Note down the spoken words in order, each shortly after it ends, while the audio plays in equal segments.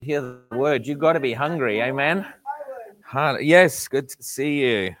Hear the word. You got to be hungry. Amen. Yes, good to see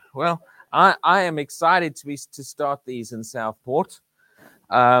you. Well, I am excited to start these in Southport.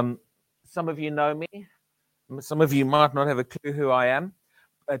 Some of you know me. Some of you might not have a clue who I am,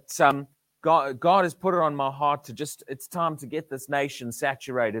 but God has put it on my heart it's time to get this nation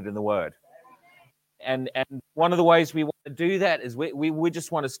saturated in the word. And one of the ways we want to do that is we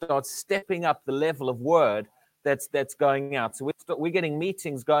just want to start stepping up the level of word that's going out. So we're getting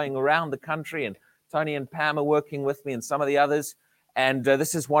meetings going around the country, and Tony and Pam are working with me and some of the others. And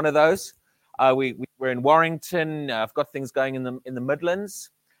this is one of those. We're in Warrington. I've got things going in the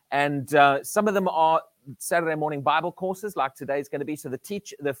Midlands, and some of them are Saturday morning Bible courses, like today's going to be. So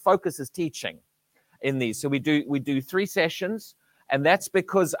the focus is teaching in these. So we do 3 sessions, and that's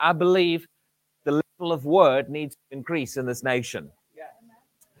because I believe the level of word needs to increase in this nation.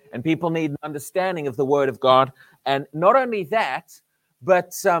 And people need an understanding of the word of God. And not only that,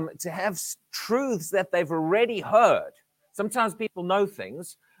 but to have truths that they've already heard. Sometimes people know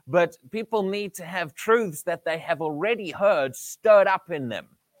things, but people need to have truths that they have already heard stirred up in them,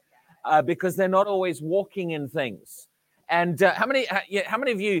 because they're not always walking in things. And how many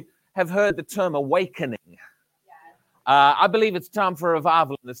of you have heard the term awakening? I believe it's time for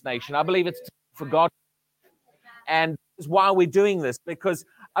revival in this nation. I believe it's time for God. And this is why we're doing this, because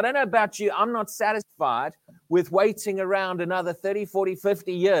I don't know about you, I'm not satisfied with waiting around another 30, 40,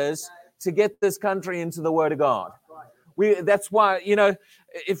 50 years to get this country into the Word of God. That's why,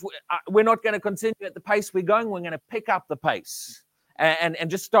 if we're not going to continue at the pace we're going, we're going to pick up the pace and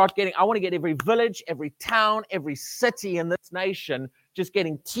just start I want to get every village, every town, every city in this nation just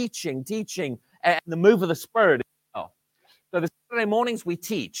getting teaching, and the move of the Spirit. So the Saturday mornings we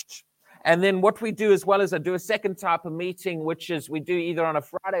teach. And then what we do, as well as I do a second type of meeting, which is we do either on a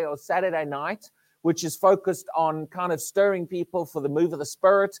Friday or Saturday night, which is focused on kind of stirring people for the move of the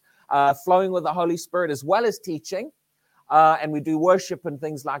Spirit, flowing with the Holy Spirit, as well as teaching. And we do worship and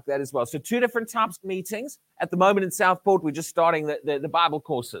things like that as well. So 2 different types of meetings. At the moment in Southport, we're just starting the Bible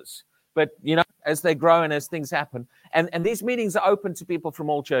courses. But, as they grow and as things happen. And these meetings are open to people from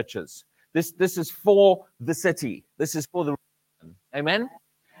all churches. This is for the city. This is for the region. Amen?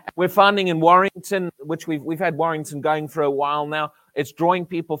 We're finding in Warrington, which we've had Warrington going for a while now, it's drawing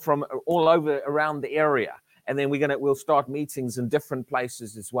people from all over around the area. And then we'll start meetings in different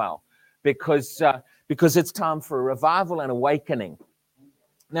places as well, because it's time for a revival and awakening.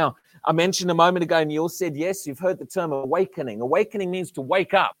 Now, I mentioned a moment ago, and you all said, yes, you've heard the term awakening. Awakening means to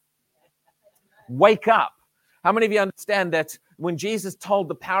wake up. Wake up. How many of you understand that when Jesus told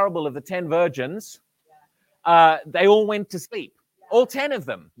the parable of the 10 virgins, they all went to sleep? All 10 of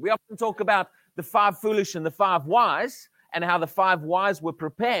them. We often talk about the 5 foolish and the 5 wise, and how the 5 wise were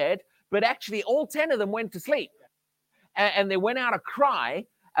prepared, but actually all 10 of them went to sleep. And they went out a cry,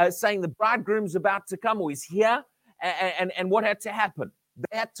 saying the bridegroom's about to come, or he's here. And what had to happen?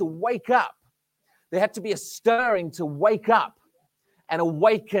 They had to wake up. There had to be a stirring to wake up, an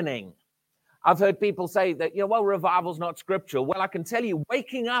awakening. I've heard people say that, revival's not scriptural. Well, I can tell you,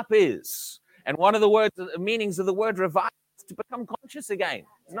 waking up is. And one of the meanings of the word revival is to become conscious again.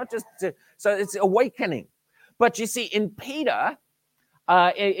 It's not just so it's awakening. But you see, in Peter,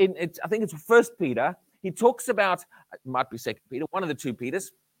 I think it's 1 Peter, he talks about, it might be 2 Peter, one of the 2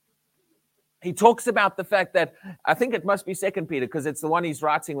 Peters. He talks about the fact that, I think it must be 2 Peter, because it's the one he's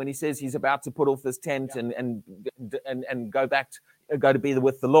writing when he says he's about to put off this tent and go to be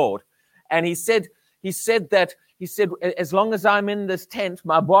with the Lord. And he said, as long as I'm in this tent,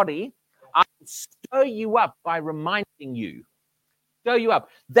 my body, I will stir you up by reminding you. Stir you up.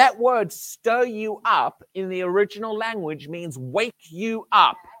 That word stir you up in the original language means wake you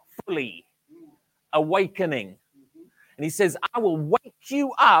up fully. Awakening. And he says, I will wake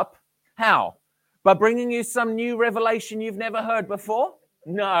you up. How? By bringing you some new revelation you've never heard before?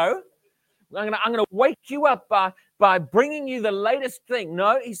 No. I'm going to wake you up by bringing you the latest thing.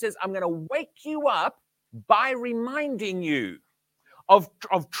 No, he says, I'm going to wake you up by reminding you of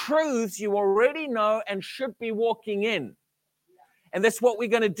truths you already know and should be walking in. And that's what we're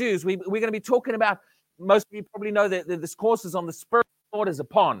going to do. Is we're going to be talking about, most of you probably know that this course is on the Spirit of the Lord is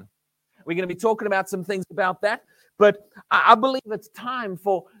upon. We're going to be talking about some things about that. But I believe it's time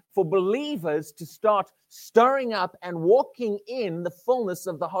for believers to start stirring up and walking in the fullness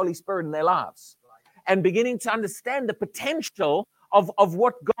of the Holy Spirit in their lives, and beginning to understand the potential of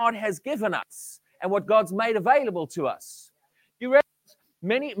what God has given us and what God's made available to us. You realize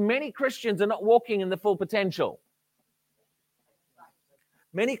many Christians are not walking in the full potential.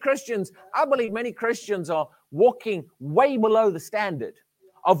 I believe many Christians are walking way below the standard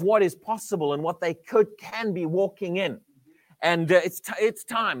of what is possible and what they can be walking in. And it's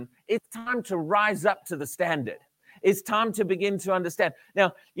time. It's time to rise up to the standard. It's time to begin to understand.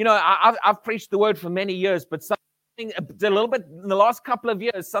 Now, I've preached the word for many years, but something a little bit in the last couple of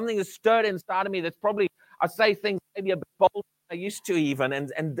years, something has stirred inside of me that's probably, I say things maybe a bit bold than I used to even,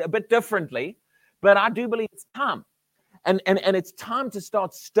 and a bit differently. But I do believe it's time. And it's time to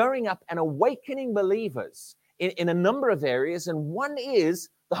start stirring up and awakening believers in a number of areas. And one is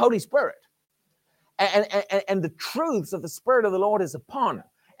the Holy Spirit. And the truths of the Spirit of the Lord is upon,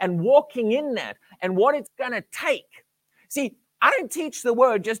 and walking in that and what it's going to take. See, I don't teach the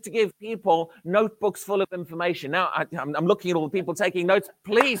word just to give people notebooks full of information. Now, I'm looking at all the people taking notes.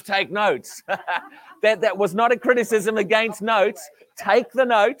 Please take notes. That was not a criticism against notes. Take the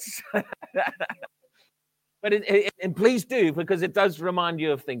notes. But and please do, because it does remind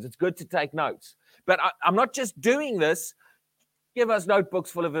you of things. It's good to take notes. But I'm not just doing this. Give us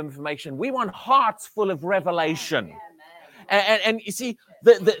notebooks full of information. We want hearts full of revelation. And you see,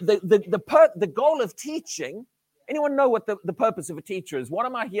 the goal of teaching, anyone know what the purpose of a teacher is? What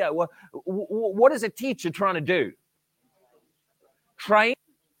am I here? What is a teacher trying to do? Train?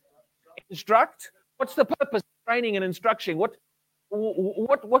 Instruct? What's the purpose of training and instruction? What?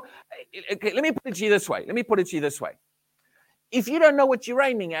 Okay, let me put it to you this way. If you don't know what you're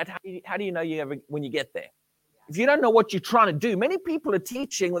aiming at, how do you know when you get there? If you don't know what you're trying to do, many people are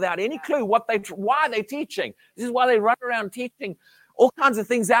teaching without any clue why they're teaching. This is why they run around teaching all kinds of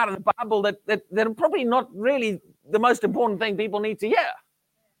things out of the Bible that are probably not really the most important thing people need to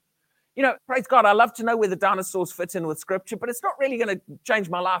hear. Praise God, I love to know where the dinosaurs fit in with Scripture, but it's not really going to change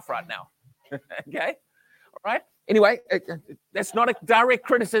my life right now. Okay? All right? Anyway, that's not a direct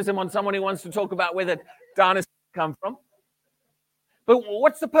criticism on someone who wants to talk about where the dinosaurs come from. But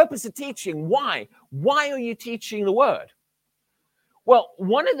what's the purpose of teaching? Why? Why are you teaching the word? Well,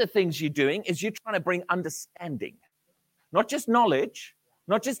 one of the things you're doing is you're trying to bring understanding. Not just knowledge,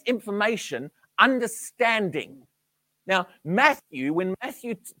 not just information, understanding. Now, when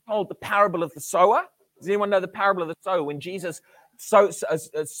Matthew told the parable of the sower, does anyone know the parable of the sower? When Jesus sowed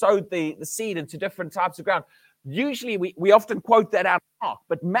the seed into different types of ground. Usually we often quote that out of Mark,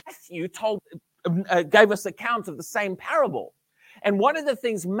 but Matthew gave us account of the same parable. And one of the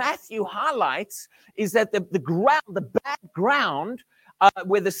things Matthew highlights is that the bad ground,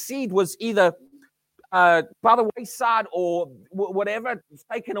 where the seed was either by the wayside or whatever,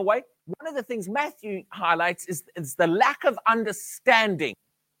 taken away. One of the things Matthew highlights is the lack of understanding.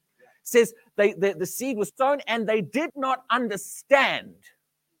 It says the seed was sown and they did not understand.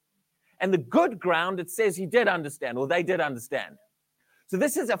 And the good ground, it says he did understand, or they did understand. So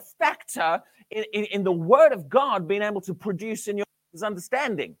this is a factor in the word of God being able to produce in your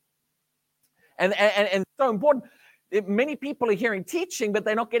understanding. And so important. Many people are hearing teaching, but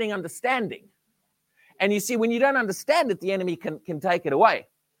they're not getting understanding. And you see, when you don't understand it, the enemy can take it away.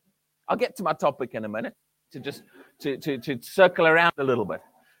 I'll get to my topic in a minute to circle around a little bit.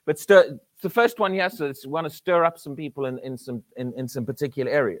 But the first one, yes, so we want to stir up some people in some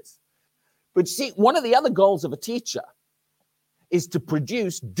particular areas. But see, one of the other goals of a teacher is to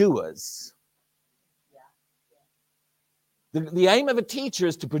produce doers. The aim of a teacher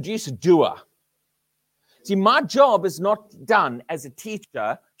is to produce a doer. See, my job is not done as a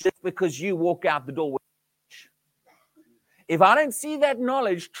teacher just because you walk out the door with knowledge. If I don't see that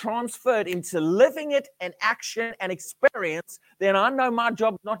knowledge transferred into living it and action and experience, then I know my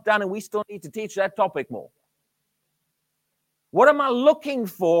job is not done and we still need to teach that topic more. What am I looking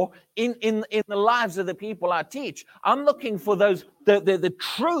for in the lives of the people I teach? I'm looking for the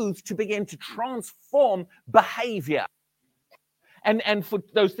truths to begin to transform behavior. And for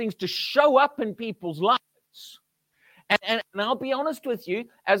those things to show up in people's lives. And I'll be honest with you,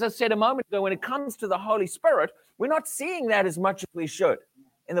 as I said a moment ago, when it comes to the Holy Spirit, we're not seeing that as much as we should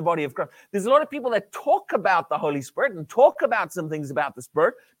in the body of Christ. There's a lot of people that talk about the Holy Spirit and talk about some things about the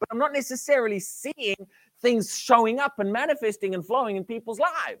Spirit, but I'm not necessarily seeing things showing up and manifesting and flowing in people's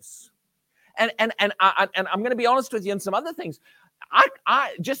lives. And I'm going to be honest with you in some other things.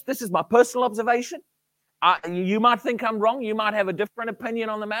 This is my personal observation. You might think I'm wrong. You might have a different opinion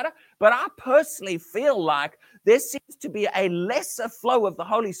on the matter. But I personally feel like there seems to be a lesser flow of the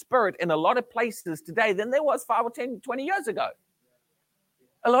Holy Spirit in a lot of places today than there was 5 or 10, 20 years ago.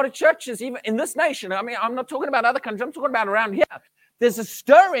 A lot of churches, even in this nation, I mean, I'm not talking about other countries. I'm talking about around here. There's a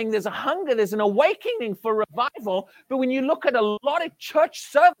stirring, there's a hunger, there's an awakening for revival. But when you look at a lot of church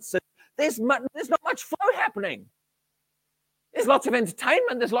services, there's not much flow happening. There's lots of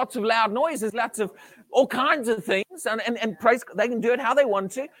entertainment. There's lots of loud noise. There's lots of all kinds of things. And praise, they can do it how they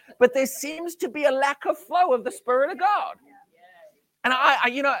want to. But there seems to be a lack of flow of the Spirit of God. And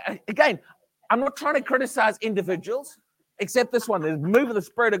again, I'm not trying to criticize individuals. except this one. There's the move of the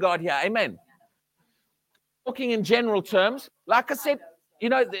Spirit of God here. Amen. Talking in general terms, like I said,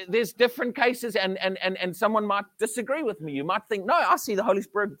 there's different cases, and someone might disagree with me. You might think, no, I see the Holy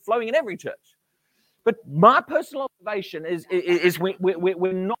Spirit flowing in every church. But my personal observation is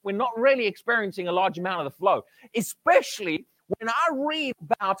we're not really experiencing a large amount of the flow, especially when I read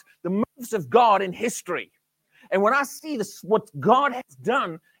about the moves of God in history. And when I see what God has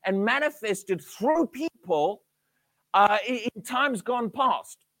done and manifested through people in times gone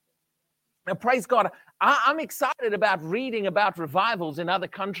past. Now, praise God, I'm excited about reading about revivals in other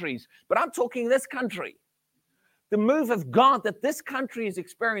countries, but I'm talking this country. The move of God that this country has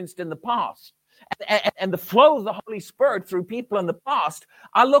experienced in the past and the flow of the Holy Spirit through people in the past,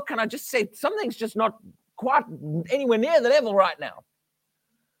 I look and I just say, something's just not quite anywhere near the level right now.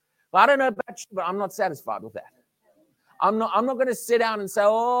 But I don't know about you, but I'm not satisfied with that. I'm not going to sit down and say,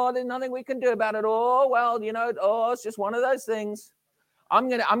 oh, there's nothing we can do about it. Oh, well, it's just one of those things. I'm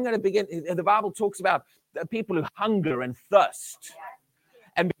going to begin. The Bible talks about people who hunger and thirst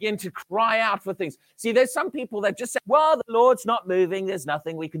and begin to cry out for things. See, there's some people that just say, well, the Lord's not moving. There's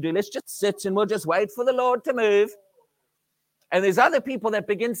nothing we can do. Let's just sit and we'll just wait for the Lord to move. And there's other people that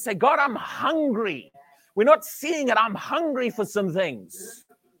begin to say, God, I'm hungry. We're not seeing it. I'm hungry for some things.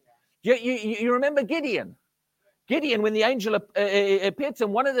 You remember Gideon? Gideon, when the angel appeared to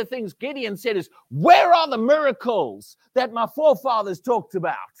him, one of the things Gideon said is, where are the miracles that my forefathers talked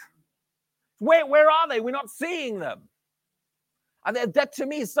about? Where are they? We're not seeing them. And that to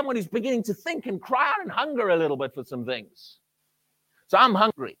me is someone who's beginning to think and cry out and hunger a little bit for some things. So I'm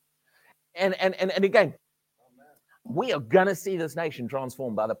hungry. And again, we are going to see this nation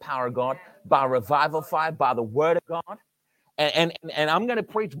transformed by the power of God, by revival fire, by the word of God. And I'm going to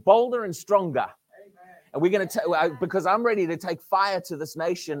preach bolder and stronger. And we're going to, because I'm ready to take fire to this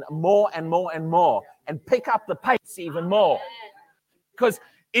nation more and more and more and pick up the pace even more. Because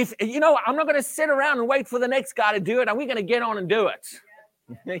I'm not going to sit around and wait for the next guy to do it. And we're going to get on and do it.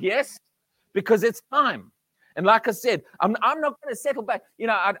 Yes, because it's time. And like I said, I'm not going to settle back.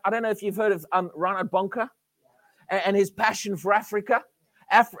 I don't know if you've heard of Reinhard Bonnke and his passion for Africa.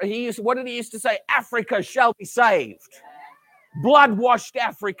 What did he used to say? Africa shall be saved. Blood-washed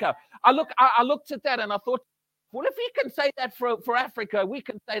Africa. I looked at that and I thought, well, if he can say that for Africa, we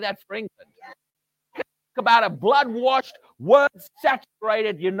can say that for England. Talk about a blood-washed,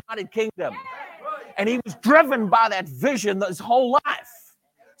 word-saturated United Kingdom. And he was driven by that vision his whole life.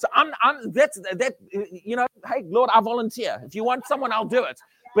 So hey, Lord, I volunteer. If you want someone, I'll do it.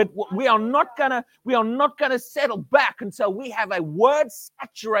 But we are not gonna settle back until we have a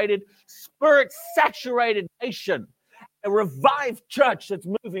word-saturated, spirit-saturated nation. A revived church that's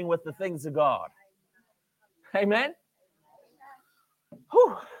moving with the things of God. Amen?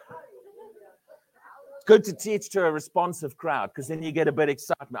 Whew. It's good to teach to a responsive crowd because then you get a bit of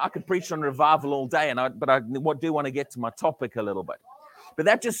excitement. I could preach on revival all day, but I do want to get to my topic a little bit. But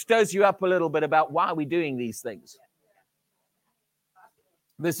that just stirs you up a little bit about why we're doing these things.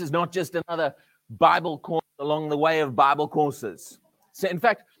 This is not just another Bible course along the way of Bible courses. So, in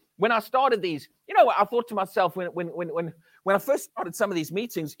fact, when I started these, I thought to myself when I first started some of these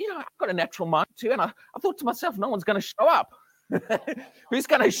meetings, I've got a natural mind too. And I thought to myself, no one's going to show up. Who's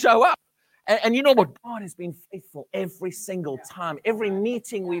going to show up? And you know what? God has been faithful every single time. Every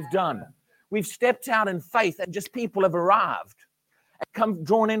meeting we've done, we've stepped out in faith and just people have arrived and come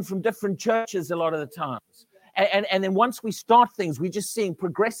drawn in from different churches a lot of the times. And then once we start things, we're just seeing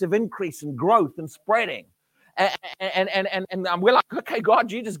progressive increase and growth and spreading. And we're like, okay,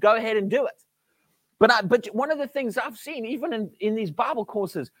 God, you just go ahead and do it. But one of the things I've seen, even in these Bible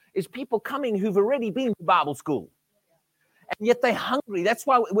courses, is people coming who've already been to Bible school. And yet they're hungry. That's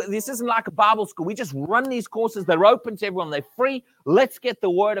why this isn't like a Bible school. We just run these courses. They're open to everyone. They're free. Let's get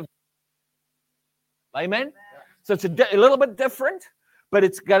the word of God. Amen? So it's a little bit different, but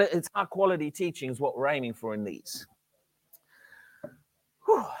it's high quality teaching is what we're aiming for in these.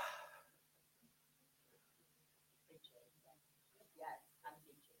 Whew.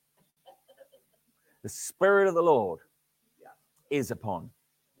 The Spirit of the Lord is upon.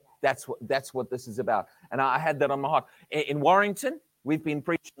 That's what this is about. And I had that on my heart. In Warrington, we've been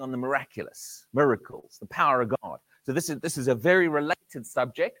preaching on the miraculous, miracles, the power of God. So this is a very related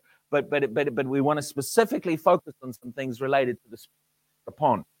subject, but we want to specifically focus on some things related to the Spirit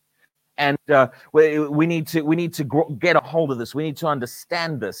upon. And we need to get a hold of this. We need to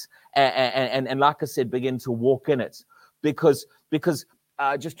understand this, and like I said, begin to walk in it, because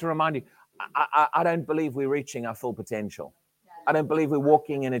just to remind you. I don't believe we're reaching our full potential. I don't believe we're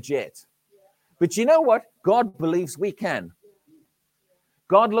walking in a jet. But you know what? God believes we can.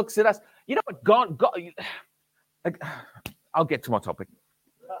 God looks at us. You know what? God I'll get to my topic.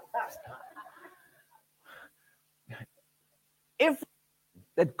 If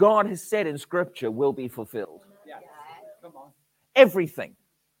that God has said in Scripture will be fulfilled. Everything.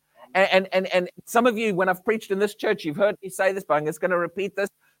 And some of you, when I've preached in this church, you've heard me say this, but I'm just going to repeat this.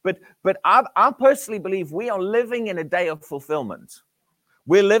 But I personally believe we are living in a day of fulfillment.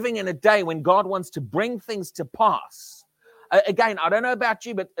 We're living in a day when God wants to bring things to pass. Again, I don't know about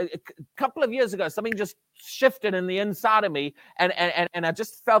you, but a couple of years ago, something just shifted in the inside of me, and I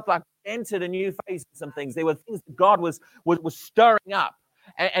just felt like I entered a new phase of some things. There were things that God was stirring up.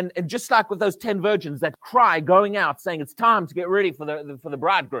 And just like with those 10 virgins, that cry going out saying it's time to get ready for the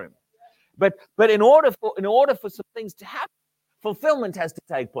bridegroom. But in order for some things to happen, fulfillment has to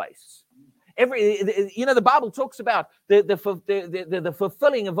take place. The Bible talks about the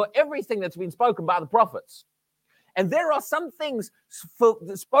fulfilling of everything that's been spoken by the prophets. And there are some things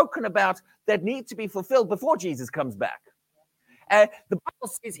spoken about that need to be fulfilled before Jesus comes back. The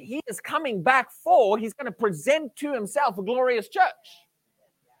Bible says he is coming back he's going to present to himself a glorious church.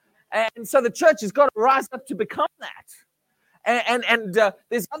 And so the church has got to rise up to become that. And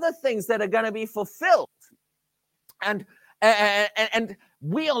there's other things that are going to be fulfilled. And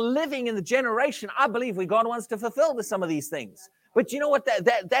we are living in the generation, I believe, where God wants to fulfill some of these things. But you know what?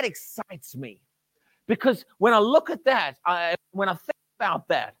 That excites me. Because when I look at that, when I think about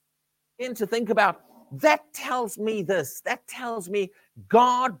that, and to think about, that tells me this. That tells me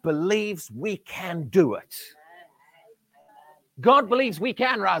God believes we can do it. God believes we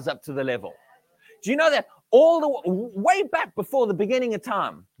can rise up to the level. Do you know that way back before the beginning of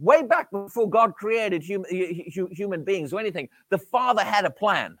time, way back before God created human beings or anything, the Father had a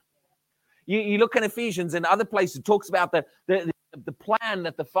plan. You look in Ephesians and other places, it talks about the plan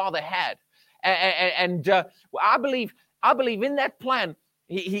that the Father had. And I believe in that plan,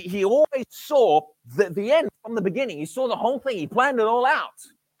 he always saw the end from the beginning. He saw the whole thing. He planned it all out.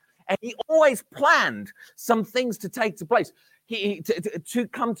 And he always planned some things to take to place. To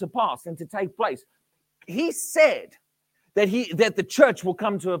come to pass and to take place. He said that the church will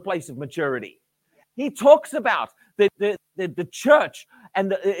come to a place of maturity. He talks about the church,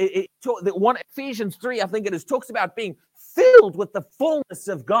 and Ephesians 3, I think it is, talks about being filled with the fullness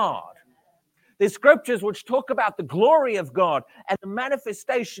of God. There's scriptures which talk about the glory of God and the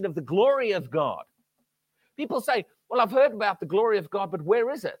manifestation of the glory of God. People say, well, I've heard about the glory of God, but where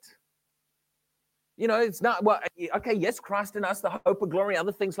is it? You know, it's not, well, okay, yes, Christ in us, the hope of glory,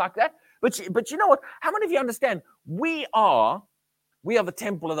 other things like that. But you know what? How many of you understand we are the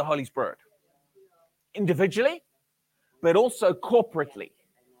temple of the Holy Spirit? Individually, but also corporately.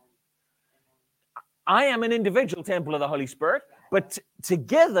 I am an individual temple of the Holy Spirit, but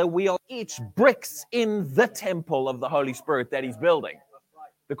together we are each bricks in the temple of the Holy Spirit that he's building,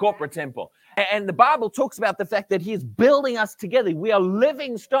 the corporate temple. And the Bible talks about the fact that he is building us together. We are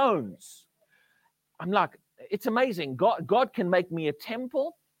living stones. I'm like, it's amazing. God can make me a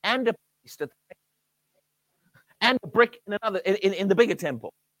temple and a priest and a brick in another in the bigger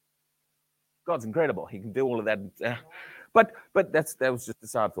temple. God's incredible. He can do all of that. But that was just a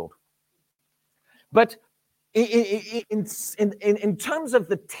side thought. But in terms of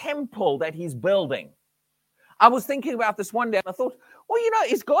the temple that he's building, I was thinking about this one day, and I thought, well,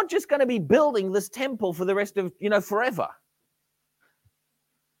 is God just going to be building this temple for the rest of, forever?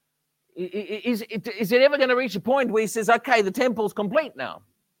 Is it ever going to reach a point where he says, okay, the temple's complete now?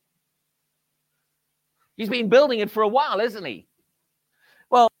 He's been building it for a while, isn't he?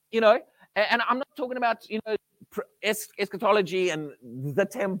 Well, and I'm not talking about, eschatology and the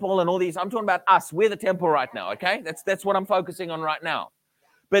temple and all these. I'm talking about us. We're the temple right now, okay? That's what I'm focusing on right now.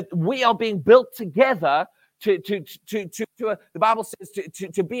 But we are being built together to the Bible says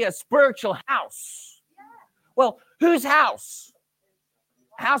to be a spiritual house. Well, whose house?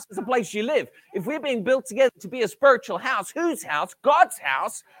 House is a place you live. If we're being built together to be a spiritual house, whose house? God's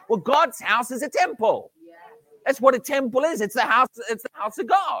house. Well, God's house is a temple. That's what a temple is. It's the house of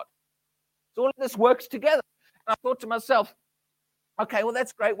God. So all of this works together. And I thought to myself, okay, well,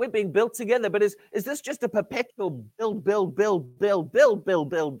 that's great. We're being built together, but is this just a perpetual build,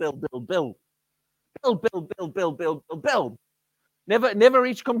 never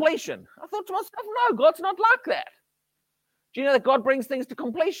reach completion? I thought to myself, no, God's not like that. Do you know that God brings things to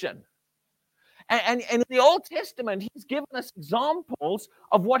completion? And in the Old Testament, he's given us examples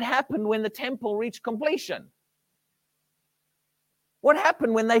of what happened when the temple reached completion. What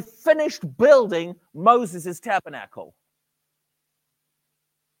happened when they finished building Moses' tabernacle?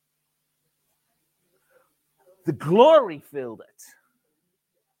 The glory filled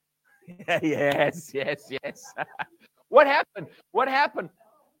it. Yes. What happened?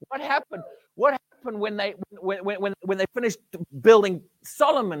 happened when they finished building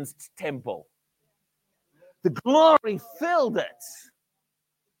Solomon's temple? The glory filled it.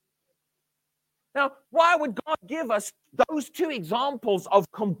 Now, why would God give us those two examples of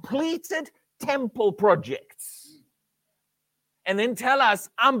completed temple projects and then tell us,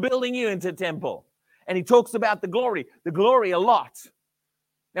 I'm building you into a temple? And he talks about the glory a lot.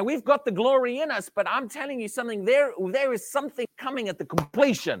 Now, we've got the glory in us, but I'm telling you something, there is something coming at the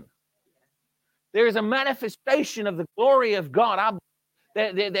completion. There is a manifestation of the glory of God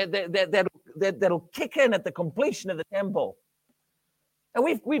that'll kick in at the completion of the temple.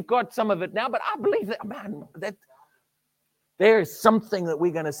 And we've got some of it now, but I believe that there is something that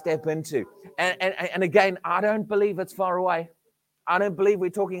we're going to step into. And again, I don't believe it's far away. I don't believe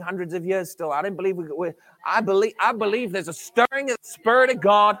we're talking hundreds of years still. I don't believe I believe there's a stirring of the Spirit of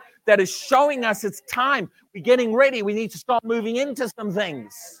God that is showing us it's time. We're getting ready. We need to start moving into some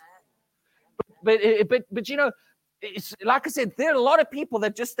things. But you know, it's like I said, there are a lot of people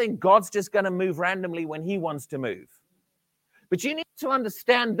that just think God's just going to move randomly when he wants to move. But you need to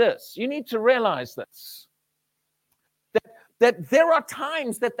understand this. You need to realize this. That there are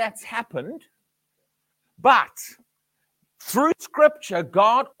times that that's happened, but through Scripture,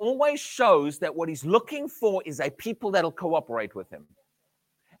 God always shows that what he's looking for is a people that'll cooperate with him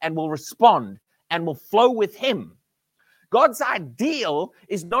and will respond and will flow with him. God's ideal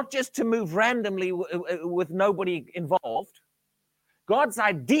is not just to move randomly with nobody involved. God's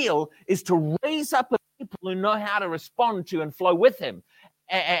ideal is to raise up a people who know how to respond to and flow with him.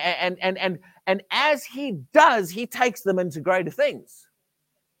 And as he does, he takes them into greater things.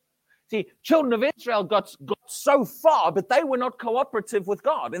 See, children of Israel got so far, but they were not cooperative with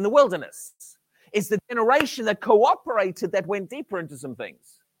God in the wilderness. It's the generation that cooperated that went deeper into some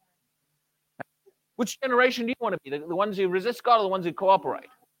things. Which generation do you want to be? The ones who resist God or the ones who cooperate?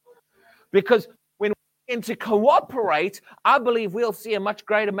 Because when we begin to cooperate, I believe we'll see a much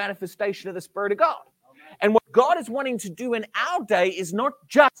greater manifestation of the Spirit of God. And what God is wanting to do in our day is not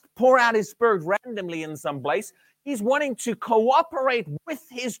just pour out his Spirit randomly in some place. He's wanting to cooperate with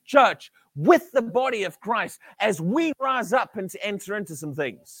his church, with the body of Christ, as we rise up and to enter into some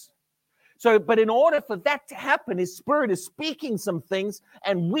things. So, but in order for that to happen, his Spirit is speaking some things,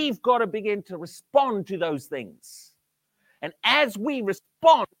 and we've got to begin to respond to those things. And as we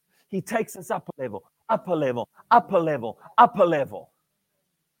respond, he takes us up a level, upper level, upper level, upper level.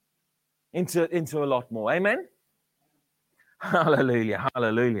 Into a lot more. Amen? Hallelujah.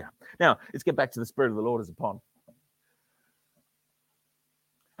 Hallelujah. Now, let's get back to the Spirit of the Lord is upon.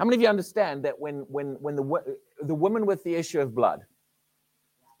 How many of you understand that when the woman with the issue of blood,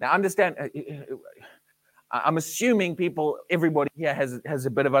 now understand, I'm assuming everybody here has a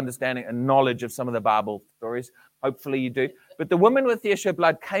bit of understanding and knowledge of some of the Bible stories. Hopefully you do. But the woman with the issue of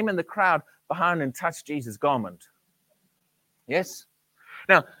blood came in the crowd behind and touched Jesus' garment. Yes?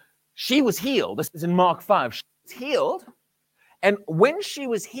 Now, she was healed. This is in Mark 5. She was healed. And when she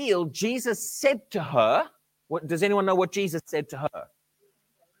was healed, Jesus said to her, does anyone know what Jesus said to her?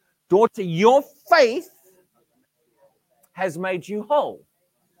 Daughter, your faith has made you whole.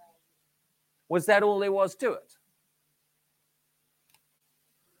 Was that all there was to it?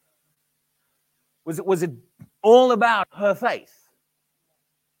 Was it all about her faith?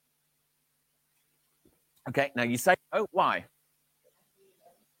 Okay, now you say, oh, why?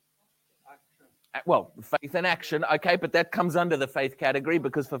 Well, faith and action, okay, but that comes under the faith category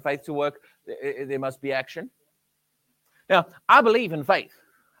because for faith to work, there must be action. Now, I believe in faith.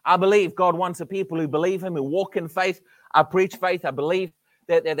 I believe God wants a people who believe him, who walk in faith. I preach faith. I believe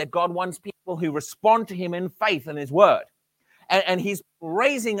that God wants people who respond to him in faith and his word. And he's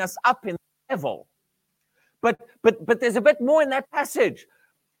raising us up in level. But there's a bit more in that passage.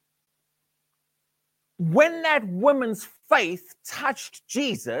 When that woman's faith touched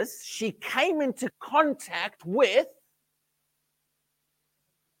Jesus, she came into contact with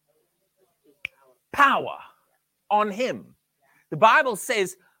power on him. The Bible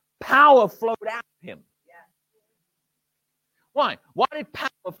says power flowed out of him. Why? Why did power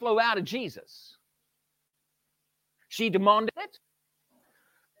flow out of Jesus? She demanded it.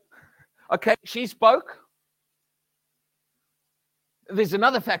 Okay, she spoke. There's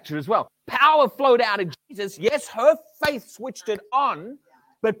another factor as well. Power flowed out of Jesus. Yes, her faith switched it on,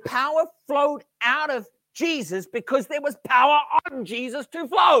 but power flowed out of Jesus because there was power on Jesus to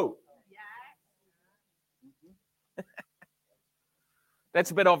flow.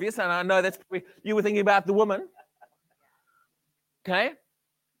 That's a bit obvious, and I know that's you were thinking about the woman. Okay?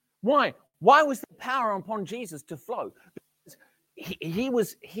 Why? Why was the power upon Jesus to flow? Because he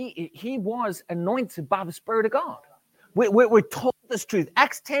was anointed by the Spirit of God. We're told this truth.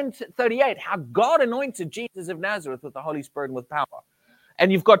 Acts 10:38, how God anointed Jesus of Nazareth with the Holy Spirit and with power.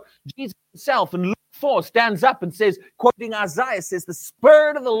 And you've got Jesus himself in Luke 4 stands up and says, quoting Isaiah, says, the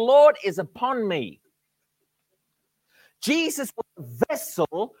Spirit of the Lord is upon me. Jesus was a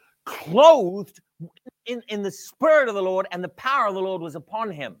vessel clothed in the Spirit of the Lord, and the power of the Lord was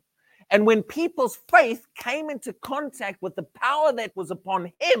upon him. And when people's faith came into contact with the power that was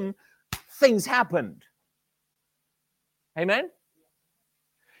upon him, things happened. Amen?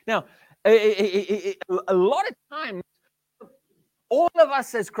 Now, a lot of times, all of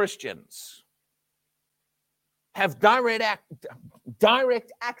us as Christians have direct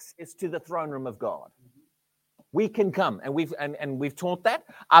access to the throne room of God. We can come, and we've taught that.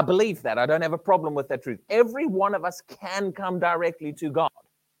 I believe that. I don't have a problem with that truth. Every one of us can come directly to God.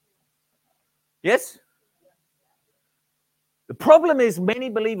 Yes? The problem is many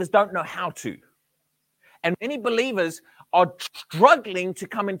believers don't know how to. And many believers are struggling to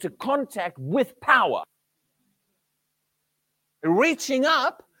come into contact with power. They're reaching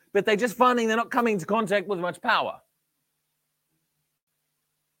up, but they're just finding they're not coming into contact with much power.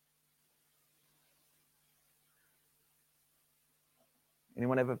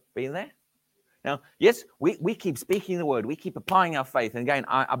 Anyone ever been there? Now, yes, we keep speaking the word. We keep applying our faith. And again,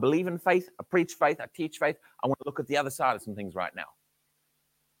 I believe in faith. I preach faith. I teach faith. I want to look at the other side of some things right now.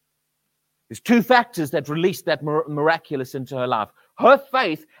 There's two factors that released that miraculous into her life. Her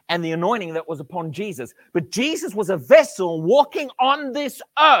faith and the anointing that was upon Jesus. But Jesus was a vessel walking on this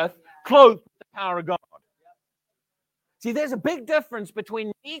earth clothed with the power of God. See, there's a big difference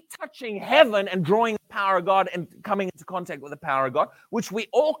between me touching heaven and drawing the power of God and coming into contact with the power of God, which we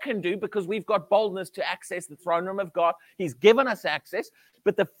all can do because we've got boldness to access the throne room of God. He's given us access.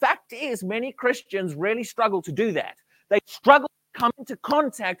 But the fact is, many Christians really struggle to do that. They struggle to come into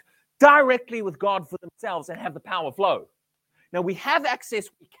contact directly with God for themselves and have the power flow. Now, we have access,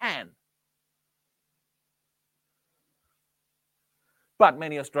 we can. But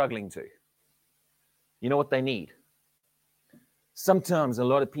many are struggling to. You know what they need? Sometimes a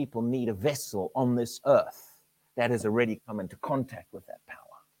lot of people need a vessel on this earth that has already come into contact with that power.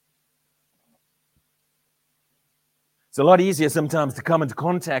 It's a lot easier sometimes to come into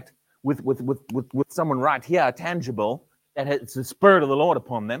contact with someone right here, tangible, that has the Spirit of the Lord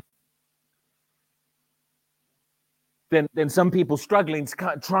upon them, than some people struggling,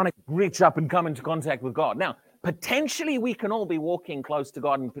 trying to reach up and come into contact with God. Now, potentially we can all be walking close to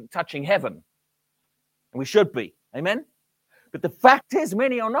God and touching heaven. And we should be. Amen? But the fact is,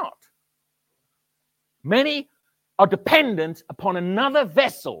 many are not. Many are dependent upon another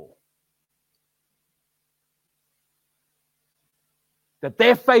vessel that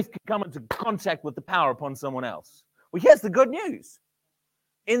their faith can come into contact with the power upon someone else. Well, here's the good news.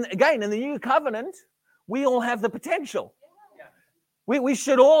 Again, in the new covenant, we all have the potential. We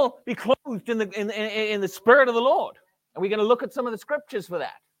should all be clothed in the Spirit of the Lord. And we're going to look at some of the scriptures for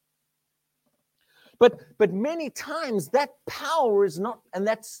that. But many times that power is not, and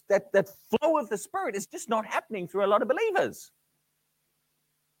that flow of the Spirit is just not happening through a lot of believers.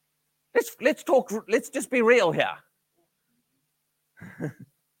 Let's just be real here.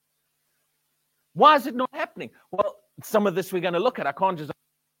 Why is it not happening? Well, some of this we're going to look at. I can't just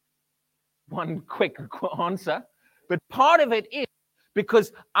one quick answer. But part of it is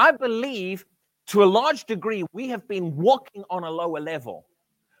because I believe to a large degree we have been walking on a lower level.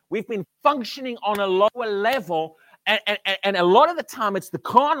 We've been functioning on a lower level, and a lot of the time it's the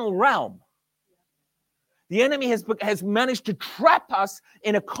carnal realm. The enemy has managed to trap us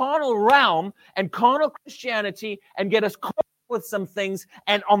in a carnal realm and carnal Christianity and get us caught with some things.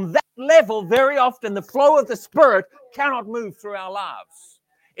 And on that level, very often the flow of the Spirit cannot move through our lives.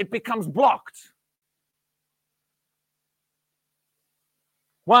 It becomes blocked.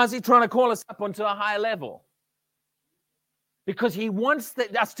 Why is he trying to call us up onto a higher level? Because he wants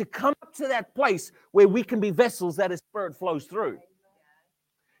us to come up to that place where we can be vessels that his Spirit flows through.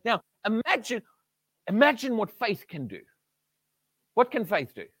 Now, imagine what faith can do. What can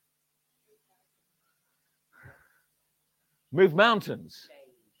faith do? Move mountains.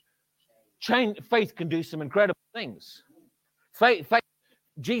 Faith can do some incredible things. Faith,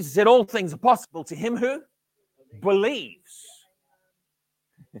 Jesus said all things are possible to him who believes.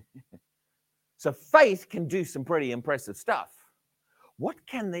 So faith can do some pretty impressive stuff. What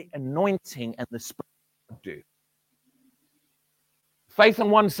can the anointing and the Spirit do? Faith on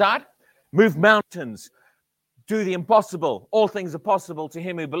one side, move mountains, do the impossible. All things are possible to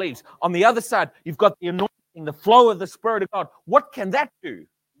him who believes. On the other side, you've got the anointing, the flow of the Spirit of God. What can that do?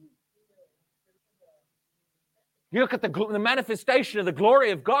 You look at the manifestation of the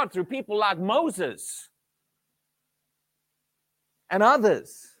glory of God through people like Moses. and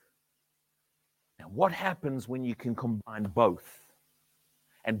others. Now, what happens when you can combine both?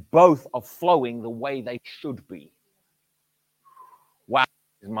 And both are flowing the way they should be. Wow.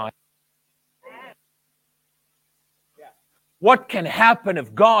 What can happen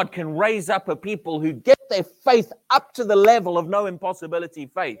if God can raise up a people who get their faith up to the level of no impossibility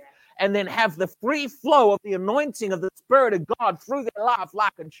faith, and then have the free flow of the anointing of the Spirit of God through their life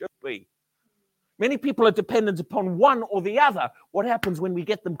like it should be? Many people are dependent upon one or the other. What happens when we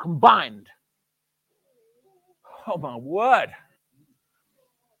get them combined? Oh, my word.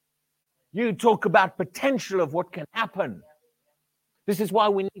 You talk about potential of what can happen. This is why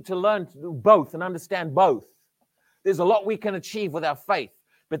we need to learn to do both and understand both. There's a lot we can achieve with our faith,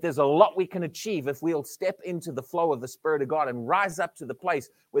 but there's a lot we can achieve if we'll step into the flow of the Spirit of God and rise up to the place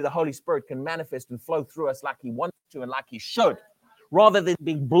where the Holy Spirit can manifest and flow through us like He wants to and like He should, rather than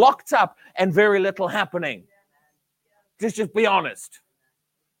being blocked up and very little happening. Just be honest.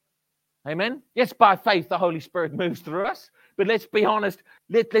 Amen? Yes, by faith, the Holy Spirit moves through us, but let's be honest.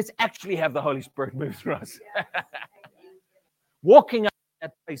 Let's actually have the Holy Spirit move through us. Walking up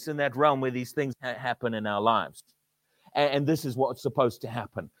that place in that realm where these things happen in our lives. And this is what's supposed to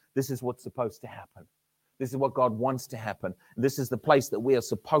happen. This is what's supposed to happen. This is what God wants to happen. This is the place that we are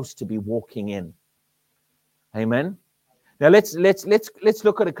supposed to be walking in. Amen. Now let's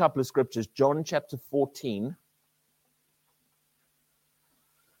look at a couple of scriptures. John chapter 14.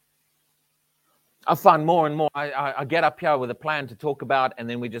 I find more and more I get up here with a plan to talk about, and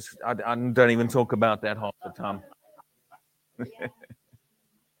then I don't even talk about that half the time.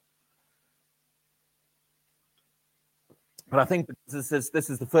 But I think this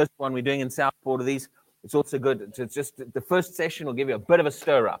is the first one we're doing in Southport of these. It's also good to just the first session will give you a bit of a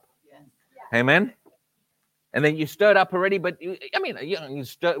stir up. Amen. And then you stirred up already, but we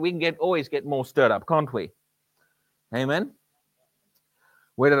can always get more stirred up, can't we? Amen.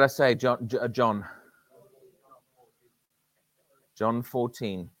 Where did I say John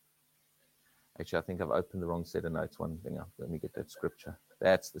 14. Actually, I think I've opened the wrong set of notes. One thing up. Let me get that scripture.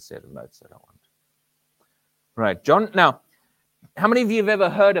 That's the set of notes that I want. Right, John. Now, how many of you have ever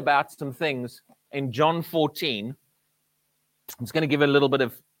heard about some things in John 14? I'm just going to give it a little bit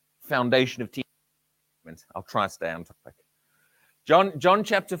of foundation of teaching. I'll try to stay on topic. John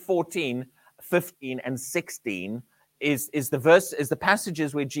chapter 14, 15, and 16 is the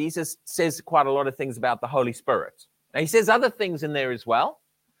passages where Jesus says quite a lot of things about the Holy Spirit. Now, he says other things in there as well,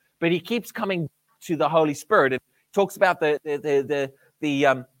 but he keeps coming to the Holy Spirit. It talks about the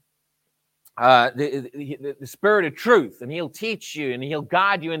Spirit of truth, and He'll teach you and He'll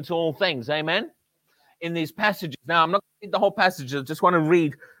guide you into all things. Amen. In these passages. Now, I'm not going to read the whole passage. I just want to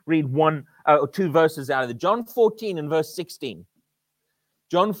read one or two verses out of it. John 14 and verse 16.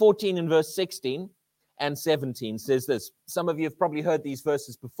 John 14 and verse 16 and 17 says this. Some of you have probably heard these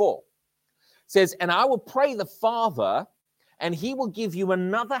verses before. It says, "And I will pray the Father, and He will give you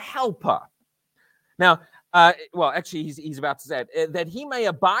another helper." Now, actually, he's about to say it, that He may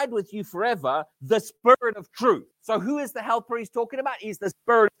abide with you forever, the Spirit of truth. So who is the helper he's talking about? He's the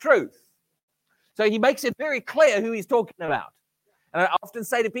Spirit of truth. So he makes it very clear who he's talking about. And I often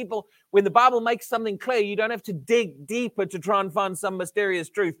say to people, when the Bible makes something clear, you don't have to dig deeper to try and find some mysterious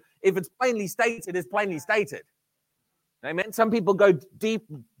truth. If it's plainly stated, it's plainly stated. Amen. Some people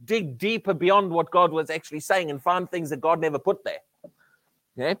dig deeper beyond what God was actually saying and find things that God never put there.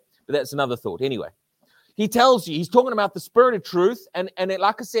 Okay? But that's another thought. Anyway, he tells you, he's talking about the Spirit of truth. And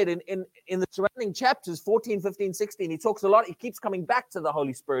like I said, in the surrounding chapters, 14, 15, 16, he talks a lot. He keeps coming back to the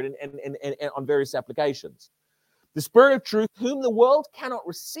Holy Spirit and on various applications. The Spirit of truth, whom the world cannot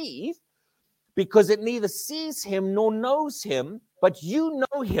receive, because it neither sees Him nor knows Him, but you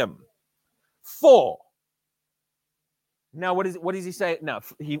know Him. Now, what does he say? No,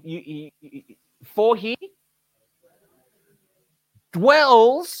 He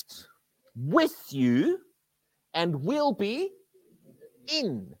dwells with you and will be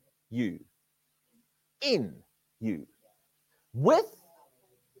in you. In you. With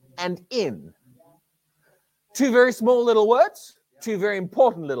and in. Two very small little words, two very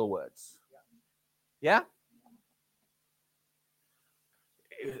important little words. Yeah?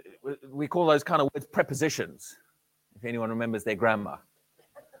 We call those kind of words prepositions, if anyone remembers their grammar.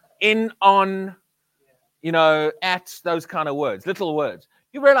 In, on, at, those kind of words, little words.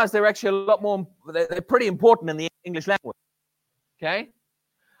 You realize they're actually a lot more, they're pretty important in the English language. Okay?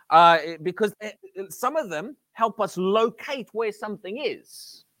 Because some of them help us locate where something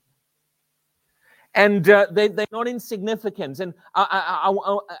is. And they're not insignificant. And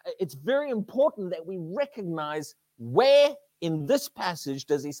it's very important that we recognize where in this passage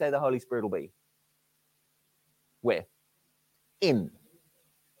does he say the Holy Spirit will be? Where? In.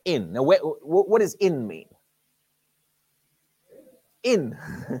 In. Now, what does in mean? In.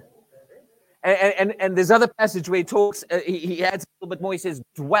 And there's other passage where he talks, he adds a little bit more. He says,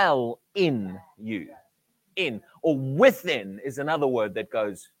 dwell in you. In. Or within is another word that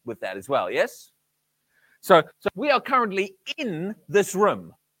goes with that as well, yes? So we are currently in this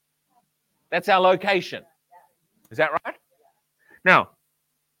room. That's our location. Is that right? Now,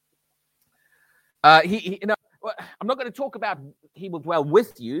 I'm not going to talk about he will dwell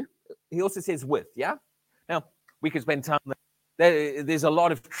with you. He also says with, yeah? Now, we could spend time there. There's a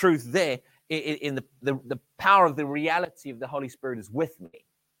lot of truth there in the power of the reality of the Holy Spirit is with me.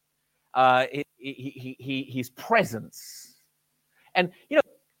 His presence. And,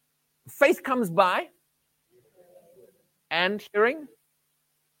 faith comes by and hearing.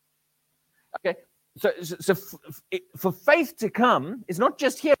 Okay, so for faith to come, it's not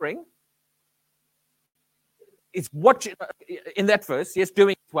just hearing. It's watching in that verse, yes,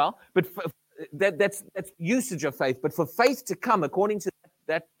 doing it well, but that's usage of faith. But for faith to come, according to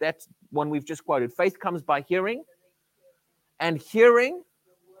that one we've just quoted, faith comes by hearing, and hearing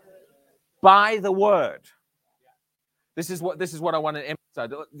by the word. This is what I want to emphasize.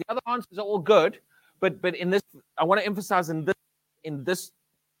 The other answers are all good, but in this, I want to emphasize in this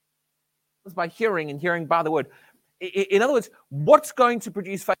by hearing and hearing by the word. In other words, what's going to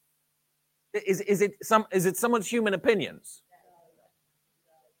produce faith? Is it someone's human opinions?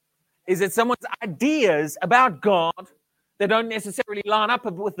 Is it someone's ideas about God that don't necessarily line up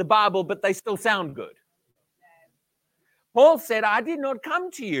with the Bible, but they still sound good? Paul said, I did not come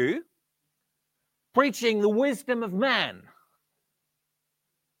to you preaching the wisdom of man,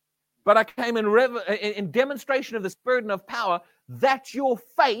 but I came in demonstration of the Spirit and of power, that your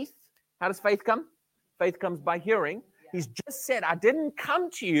faith, how does faith come? Faith comes by hearing. He's just said, I didn't come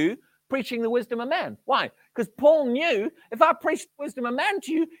to you preaching the wisdom of man. Why? Because Paul knew if I preach the wisdom of man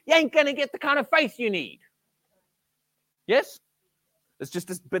to you, you ain't going to get the kind of faith you need. Yes? It's just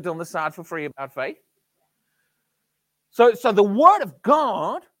a bit on the side for free about faith. So the word of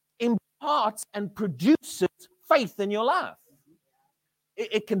God imparts and produces faith in your life.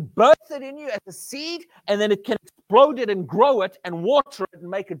 It can birth it in you as a seed, and then it can explode it and grow it and water it and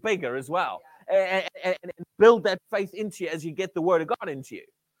make it bigger as well. And build that faith into you as you get the word of God into you.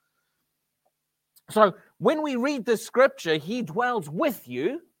 So when we read the scripture, he dwells with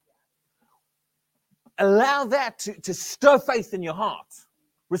you. Allow that to stir faith in your heart.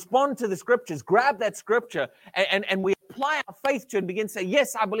 Respond to the scriptures. Grab that scripture and we apply our faith to it and begin to say,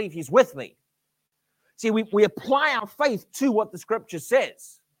 yes, I believe he's with me. See, we apply our faith to what the scripture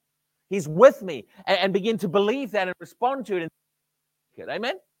says. He's with me and begin to believe that and respond to it.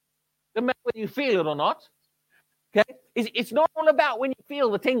 Amen? No matter whether you feel it or not. Okay? It's not all about when you feel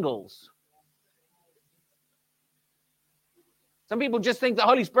the tingles. Some people just think the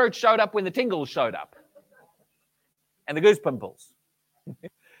Holy Spirit showed up when the tingles showed up. And the goose pimples.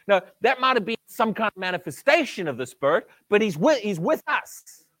 No, that might have been some kind of manifestation of the Spirit, but he's with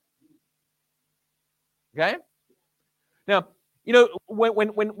us. Okay? Now,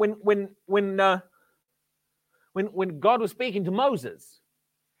 when God was speaking to Moses,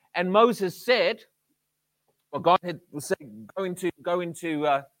 and Moses said, well, God was saying, go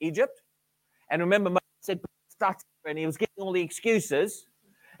into Egypt, and remember, Moses said, start, and he was getting all the excuses.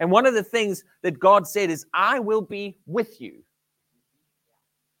 And one of the things that God said is, I will be with you.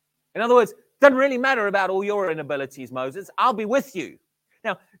 In other words, it doesn't really matter about all your inabilities, Moses. I'll be with you.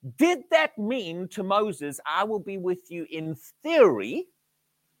 Now, did that mean to Moses, I will be with you in theory?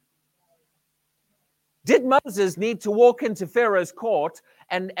 Did Moses need to walk into Pharaoh's court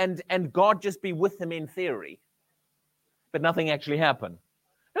and God just be with him in theory? But nothing actually happened.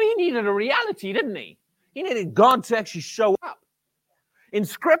 No, he needed a reality, didn't he? He needed God to actually show up. In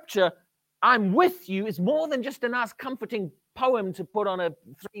Scripture, I'm with you is more than just a nice comforting poem to put on 3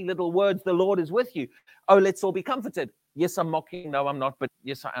 little words, the Lord is with you. Oh, let's all be comforted. Yes, I'm mocking. No, I'm not. But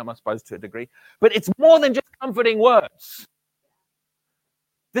yes, I am, I suppose, to a degree. But it's more than just comforting words.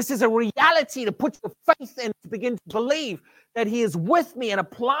 This is a reality to put your faith in, to begin to believe that he is with me, and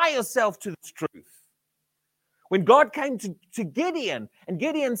apply yourself to this truth. When God came to Gideon, and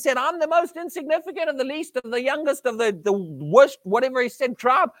Gideon said, I'm the most insignificant of the least of the youngest of the worst, whatever he said,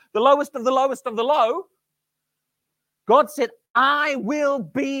 tribe, the lowest of the lowest of the low. God said, I will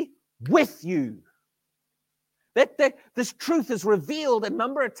be with you. That this truth is revealed a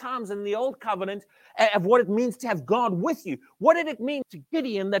number of times in the Old Covenant of what it means to have God with you. What did it mean to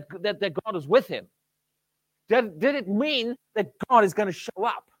Gideon that God is with him? Did it mean that God is going to show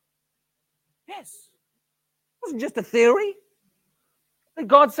up? Yes. It wasn't just a theory. What did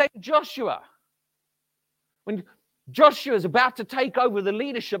God say to Joshua? When Joshua is about to take over the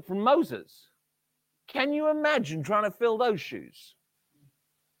leadership from Moses. Can you imagine trying to fill those shoes?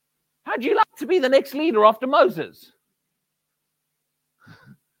 How'd you like to be the next leader after Moses?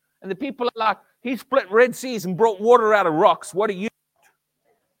 And the people are like, he split Red Seas and brought water out of rocks. What are you?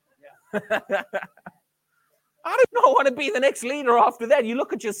 I do not want to be the next leader after that. You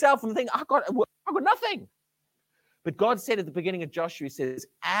look at yourself and think, I got nothing. But God said at the beginning of Joshua, he says,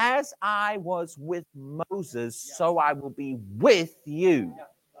 as I was with Moses, so I will be with you.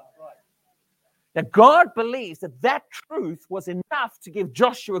 Now, God believes that truth was enough to give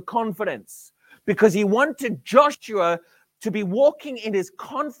Joshua confidence, because he wanted Joshua to be walking in his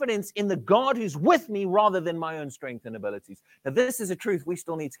confidence in the God who's with me rather than my own strength and abilities. Now, this is a truth we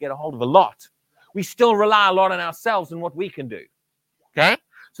still need to get a hold of a lot. We still rely a lot on ourselves and what we can do. Okay?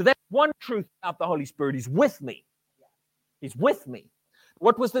 So that's one truth about the Holy Spirit. He's with me. He's with me.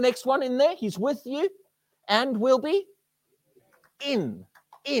 What was the next one in there? He's with you and will be in.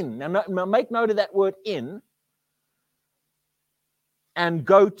 Now, make note of that word in, and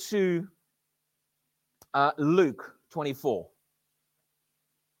go to Luke 24.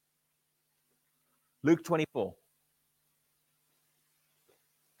 Luke 24.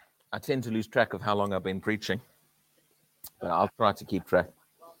 I tend to lose track of how long I've been preaching, but I'll try to keep track.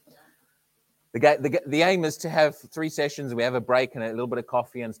 The aim is to have 3 sessions. We have a break and a little bit of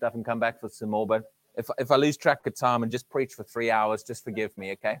coffee and stuff and come back for some more. But if I lose track of time and just preach for 3 hours, just forgive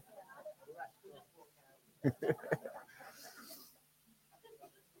me, okay?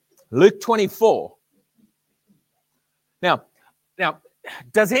 Luke 24. Now,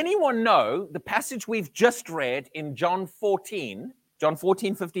 does anyone know the passage we've just read in John 14,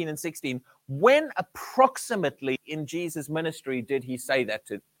 15, and 16? When approximately in Jesus' ministry did he speak that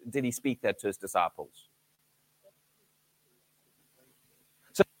to his disciples?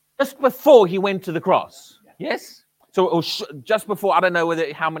 So just before he went to the cross, yes? So just before, I don't know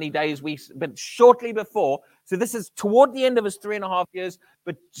how many days, weeks, but shortly before. So this is toward the end of his 3.5 years,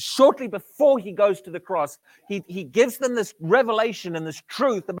 but shortly before he goes to the cross, he gives them this revelation and this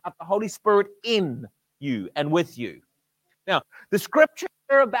truth about the Holy Spirit in you and with you. Now, the scripture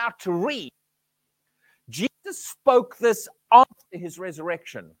we're about to read, Jesus spoke this after his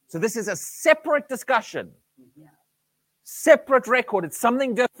resurrection. So this is a separate discussion, separate record. It's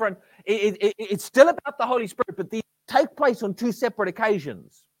something different. It's still about the Holy Spirit, but these take place on 2 separate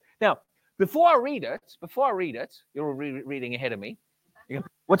occasions. Now, before I read it, you're reading ahead of me.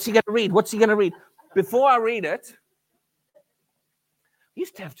 What's he going to read? What's he going to read? Before I read it, you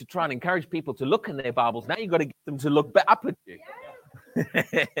used to have to try and encourage people to look in their Bibles. Now you've got to get them to look up at you.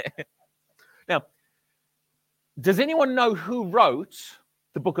 Now, does anyone know who wrote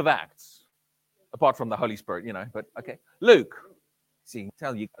the book of Acts? Apart from the Holy Spirit, but okay. Luke. See,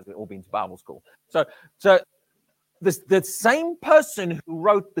 tell you guys we've all been to Bible school. So the same person who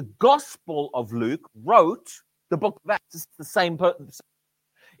wrote the Gospel of Luke wrote the book of Acts. It's the same person.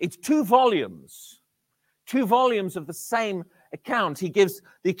 It's 2 volumes. 2 volumes of the same account. He gives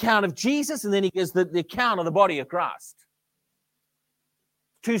the account of Jesus, and then he gives the account of the body of Christ.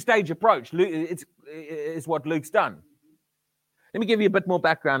 2-stage approach. It's what Luke's done. Let me give you a bit more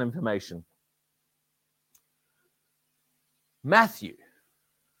background information. Matthew.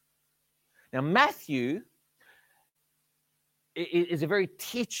 Now, Matthew is a very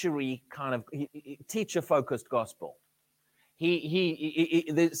teachery kind of teacher-focused gospel.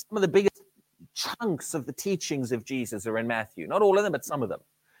 There's some of the biggest chunks of the teachings of Jesus are in Matthew. Not all of them, but some of them.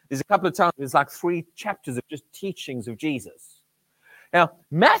 There's a couple of times, there's like 3 chapters of just teachings of Jesus. Now,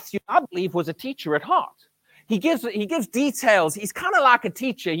 Matthew, I believe, was a teacher at heart. He gives details. He's kind of like a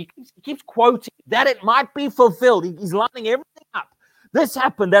teacher. He keeps quoting that it might be fulfilled. He's lining everything up. This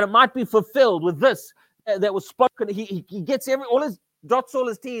happened, that it might be fulfilled with this that was spoken. He gets dots all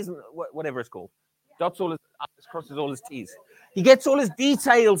his T's, and whatever it's called. Dots all his I's, crosses all his T's. He gets all his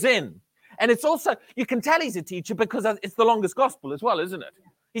details in. And it's also, you can tell he's a teacher because it's the longest gospel as well, isn't it?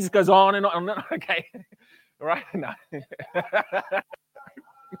 He just goes on and on and on. Okay. Right? No.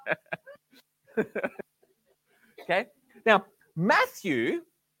 Okay. Now, Matthew,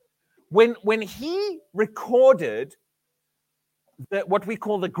 when he recorded what we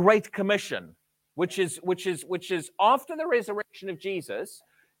call the Great Commission, which is after the resurrection of Jesus,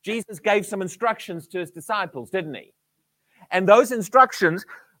 Jesus gave some instructions to his disciples, didn't he? And those instructions,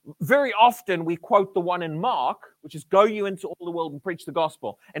 very often we quote the one in Mark, which is go you into all the world and preach the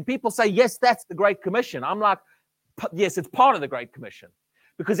gospel. And people say, yes, that's the Great Commission. I'm like, yes, it's part of the Great Commission.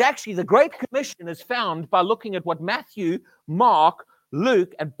 Because actually the Great Commission is found by looking at what Matthew, Mark,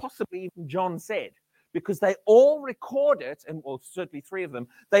 Luke, and possibly even John said. Because they all record it, and well, certainly 3 of them,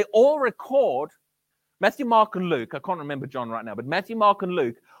 they all record Matthew, Mark, and Luke, I can't remember John right now, but Matthew, Mark, and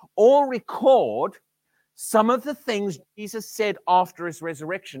Luke all record some of the things Jesus said after his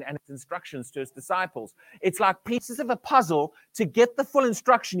resurrection and his instructions to his disciples. It's like pieces of a puzzle. To get the full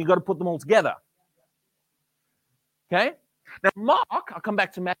instruction, you've got to put them all together. Okay? Now, Mark, I'll come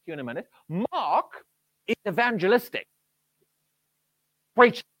back to Matthew in a minute. Mark is evangelistic.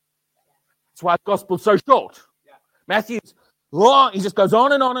 Preaching. That's why the gospel's so short. Matthew's long, he just goes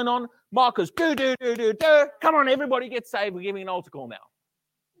on and on and on. Mark goes, do. Come on, everybody get saved. We're giving an altar call now.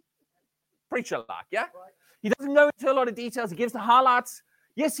 Preacher like, yeah? He doesn't go into a lot of details. He gives the highlights.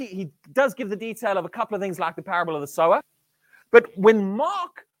 Yes, he does give the detail of a couple of things like the parable of the sower. But when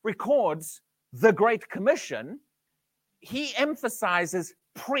Mark records the Great Commission, he emphasizes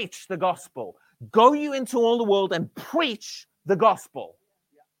preach the gospel. Go you into all the world and preach the gospel.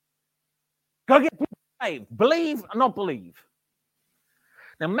 Go get people saved. Believe or not believe.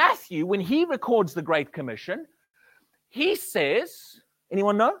 Now, Matthew, when he records the Great Commission, he says,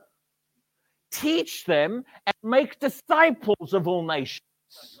 anyone know? Teach them and make disciples of all nations.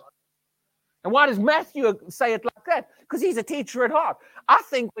 And why does Matthew say it like that? Because he's a teacher at heart. I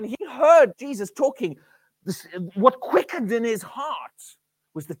think when he heard Jesus talking, what quickened in his heart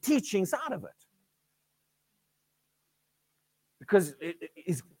was the teaching side of it. Because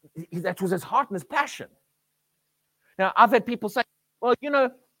that was his heart and his passion. Now, I've had people say, well, you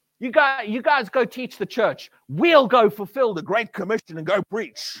know, you guys go teach the church. We'll go fulfill the Great Commission and go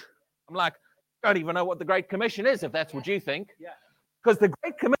preach. I'm like, I don't even know what the Great Commission is, if that's what you think. Because the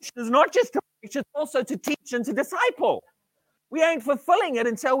Great Commission is not just to preach, it's also to teach and to disciple. We ain't fulfilling it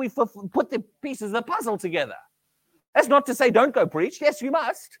until we put the pieces of the puzzle together. That's not to say don't go preach. Yes, you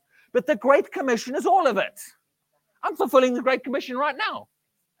must. But the Great Commission is all of it. I'm fulfilling the Great Commission right now.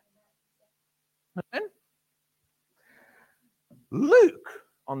 Amen? Luke,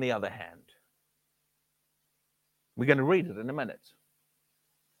 on the other hand, we're going to read it in a minute.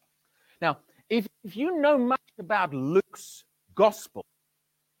 Now, if you know much about Luke's gospel,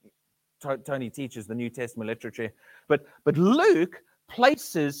 Tony teaches the New Testament literature, but Luke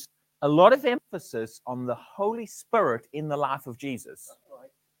places a lot of emphasis on the Holy Spirit in the life of Jesus.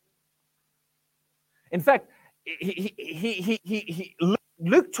 In fact,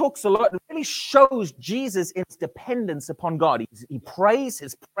 Luke talks a lot, it really shows Jesus' dependence upon God. He prays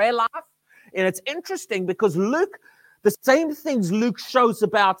his prayer life, and it's interesting because Luke, the same things Luke shows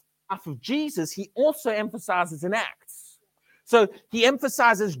about the life of Jesus, he also emphasizes in Acts. So he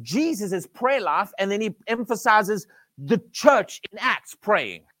emphasizes Jesus' prayer life, and then he emphasizes the church in Acts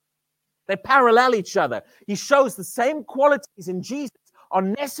praying. They parallel each other. He shows the same qualities in Jesus are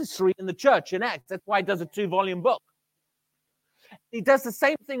necessary in the church in Acts. That's why he does a 2-volume book. He does the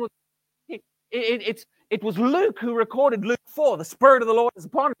same thing with it was Luke who recorded Luke 4, the Spirit of the Lord is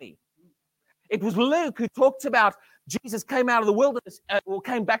upon me. It was Luke who talked about Jesus came out of the wilderness, or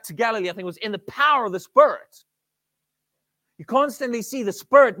came back to Galilee, I think it was in the power of the Spirit. You constantly see the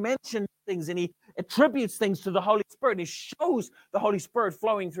Spirit mention things, and he attributes things to the Holy Spirit. And he shows the Holy Spirit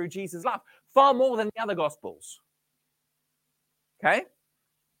flowing through Jesus' life far more than the other Gospels. Okay?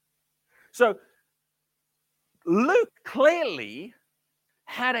 So, Luke clearly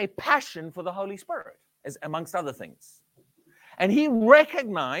had a passion for the Holy Spirit, as amongst other things. And he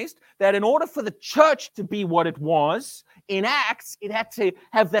recognized that in order for the church to be what it was in Acts, it had to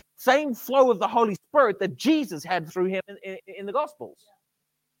have that same flow of the Holy Spirit that Jesus had through him in the Gospels.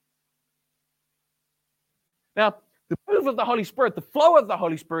 Now, the move of the Holy Spirit, the flow of the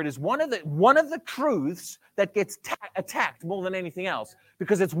Holy Spirit is one of the truths that gets attacked more than anything else,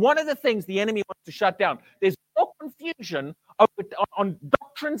 because it's one of the things the enemy wants to shut down. There's more confusion on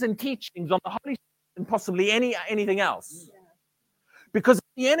doctrines and teachings on the Holy Spirit than possibly anything else. Because if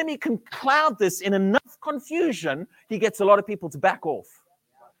the enemy can cloud this in enough confusion, he gets a lot of people to back off.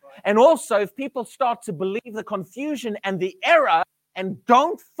 And also, if people start to believe the confusion and the error and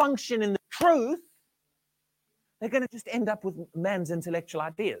don't function in the truth, they're going to just end up with man's intellectual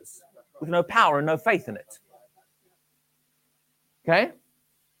ideas with no power and no faith in it. Okay?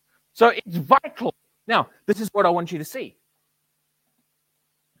 So it's vital. Now, this is what I want you to see.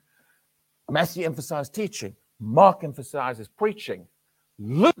 Matthew emphasized teaching. Mark emphasizes preaching.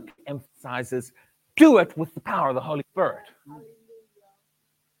 Luke emphasizes do it with the power of the Holy Spirit.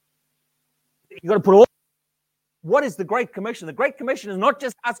 You've got to put all. What is the Great Commission? The Great Commission is not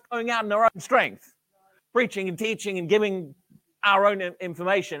just us going out in our own strength, preaching and teaching and giving our own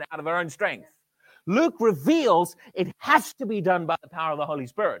information out of our own strength. Luke reveals it has to be done by the power of the Holy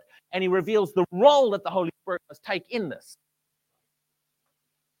Spirit. And he reveals the role that the Holy Spirit must take in this.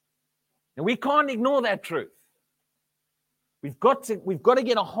 And we can't ignore that truth. We've got to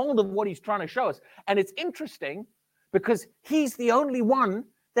get a hold of what he's trying to show us. And it's interesting because he's the only one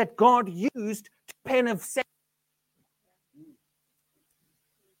that God used to pen of seven.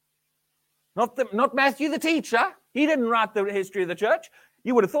 Not Matthew the teacher. He didn't write the history of the church.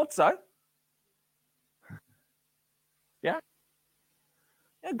 You would have thought so. Yeah?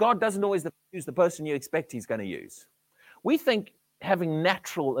 God doesn't always use the person you expect he's going to use. We think having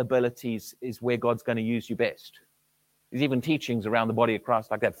natural abilities is where God's going to use you best. There's even teachings around the body of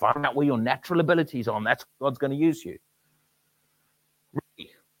Christ like that. Find out where your natural abilities are, and that's where God's going to use you. Really?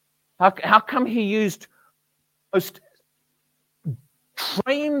 How come he used most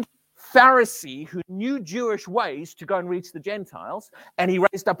trained Pharisee who knew Jewish ways to go and reach the Gentiles, and he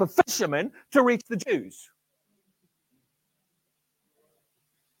raised up a fisherman to reach the Jews?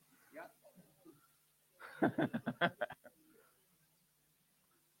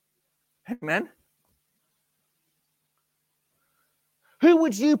 Amen. Who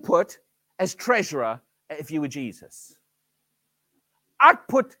would you put as treasurer if you were Jesus? I'd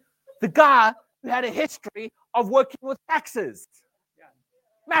put the guy who had a history of working with taxes.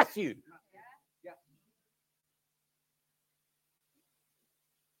 Matthew.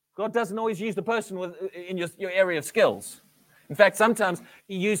 God doesn't always use the person in your area of skills. In fact, sometimes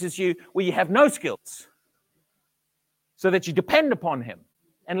he uses you where you have no skills so that you depend upon him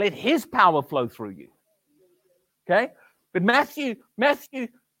and let his power flow through you. Okay? But Matthew,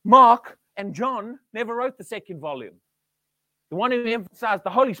 Mark, and John never wrote the second volume. The one who emphasized the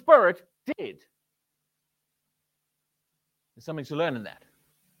Holy Spirit did. There's something to learn in that.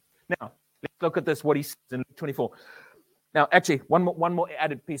 Now, let's look at this, what he says in Luke 24. Now, actually, one more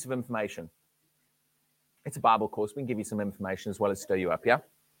added piece of information. It's a Bible course. We can give you some information as well as stir you up, yeah?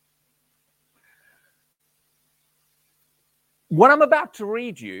 What I'm about to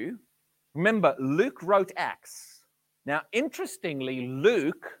read you, remember, Luke wrote Acts. Now, interestingly,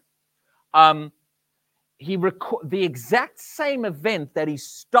 Luke, the exact same event that he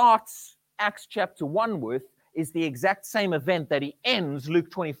starts Acts chapter 1 with is the exact same event that he ends Luke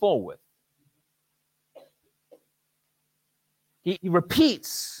 24 with. He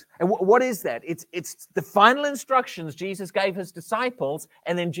repeats. And what is that? It's the final instructions Jesus gave his disciples,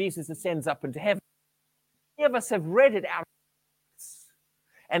 and then Jesus ascends up into heaven. Many of us have read it out.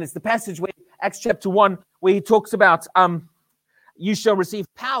 And it's the passage where Acts chapter 1, where he talks about you shall receive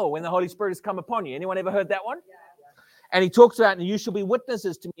power when the Holy Spirit has come upon you. Anyone ever heard that one? Yeah. And he talks about, and you shall be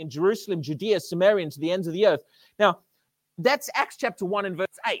witnesses to me in Jerusalem, Judea, Samaria, and to the ends of the earth. Now, that's Acts chapter 1 and verse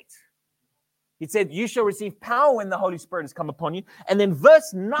 8. He said, you shall receive power when the Holy Spirit has come upon you. And then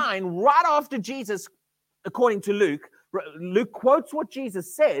verse 9, right after Jesus, according to Luke, Luke quotes what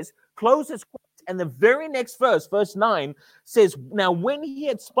Jesus says, closes quote, and the very next verse, verse 9, says, now when he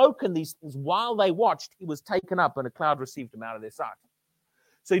had spoken these things while they watched, he was taken up and a cloud received him out of their sight.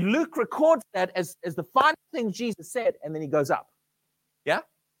 So Luke records that as the final thing Jesus said, and then he goes up. Yeah?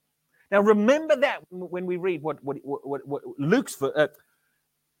 Now remember that when we read what Luke's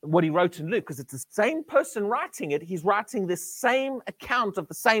what he wrote in Luke, because it's the same person writing it. He's writing the same account of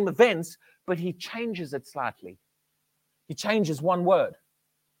the same events, but he changes it slightly. He changes one word,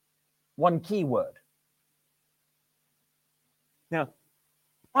 one key word. Now,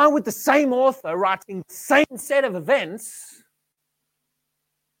 why would the same author writing the same set of events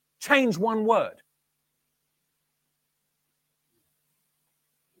change one word?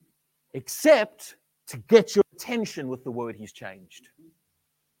 Except to get your attention with the word he's changed.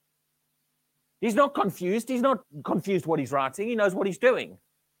 He's not confused. He's not confused what he's writing. He knows what he's doing.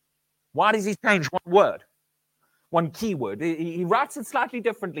 Why does he change one word? One key word. He writes it slightly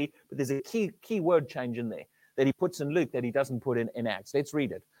differently, but there's a key word change in there that he puts in Luke that he doesn't put in Acts. Let's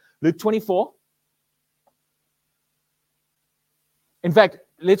read it. Luke 24. In fact,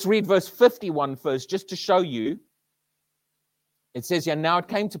 let's read verse 51 first, just to show you. It says here, now it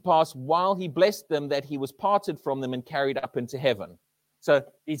came to pass while he blessed them that he was parted from them and carried up into heaven. So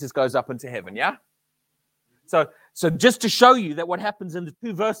Jesus goes up into heaven, yeah? So just to show you that what happens in the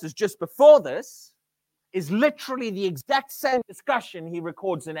two verses just before this is literally the exact same discussion he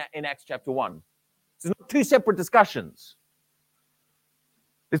records in Acts chapter 1. So it's not two separate discussions.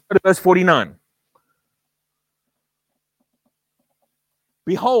 Let's go to verse 49.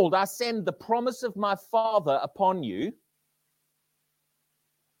 Behold, I send the promise of my Father upon you.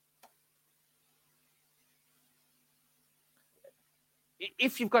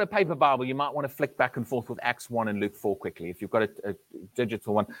 If you've got a paper Bible, you might want to flick back and forth with Acts 1 and Luke 4 quickly. If you've got a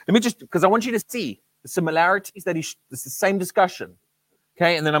digital one. Let me just, because I want you to see the similarities that it's the same discussion.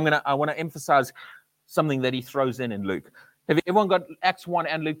 Okay, and then I want to emphasize something that he throws in Luke. Have everyone got Acts 1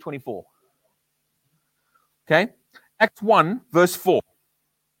 and Luke 24? Okay, Acts 1, verse 4.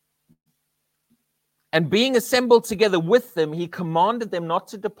 And being assembled together with them, he commanded them not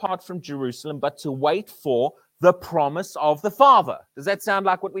to depart from Jerusalem, but to wait for the promise of the Father. Does that sound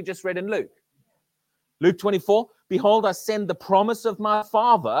like what we just read in Luke? Luke 24, behold, I send the promise of my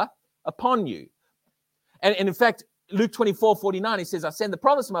Father upon you. And in fact, Luke 24, 49, he says, I send the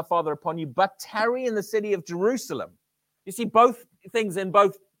promise of my Father upon you, but tarry in the city of Jerusalem. You see both things in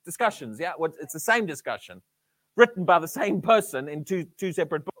both discussions. Yeah, it's the same discussion, written by the same person in two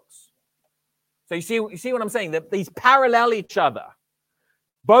separate books. So you see what I'm saying? That these parallel each other.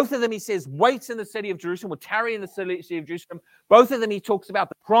 Both of them, he says, wait in the city of Jerusalem, or tarry in the city of Jerusalem. Both of them, he talks about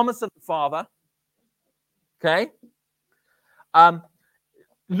the promise of the Father. Okay?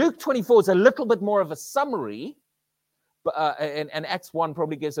 Luke 24 is a little bit more of a summary, and Acts 1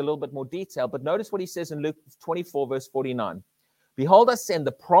 probably gives a little bit more detail. But notice what he says in Luke 24, verse 49. Behold, I send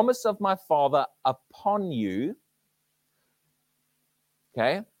the promise of my Father upon you.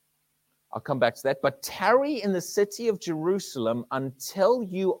 Okay? I'll come back to that. But tarry in the city of Jerusalem until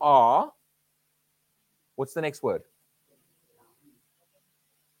you are, what's the next word?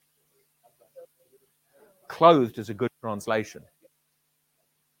 Clothed is a good translation.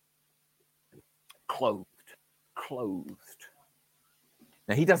 Clothed.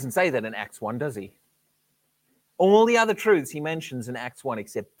 Now, he doesn't say that in Acts 1, does he? All the other truths he mentions in Acts 1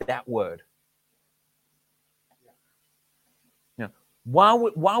 except that word. Why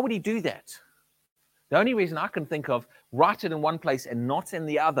would he do that? The only reason I can think of, write it in one place and not in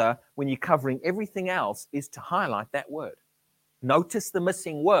the other when you're covering everything else, is to highlight that word. Notice the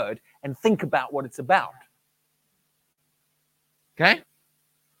missing word and think about what it's about. Okay?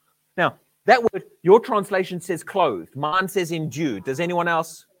 Now, that word, your translation says clothed. Mine says endued. Does anyone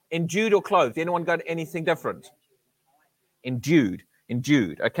else, endued or clothed? Anyone got anything different? Endued,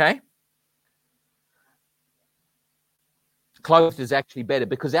 okay? Clothed is actually better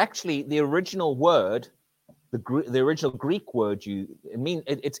because actually the original word, the original Greek word,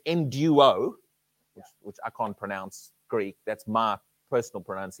 it's enduo, which I can't pronounce Greek. That's my personal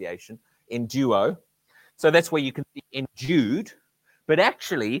pronunciation, enduo. So that's where you can see endued, but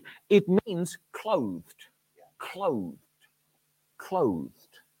actually it means clothed.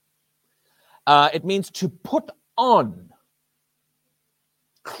 It means to put on,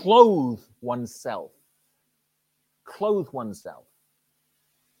 clothe oneself.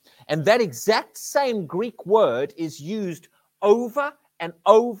 And that exact same Greek word is used over and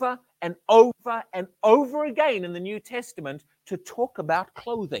over and over and over again in the New Testament to talk about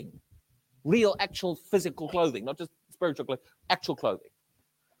clothing. Real, actual, physical clothing, not just spiritual clothing, actual clothing.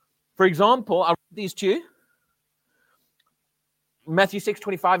 For example, I'll read these to you. Matthew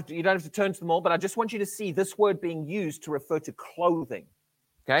 6:25, you don't have to turn to them all, but I just want you to see this word being used to refer to clothing.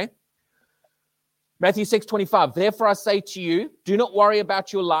 Okay? Matthew 6:25, therefore I say to you, do not worry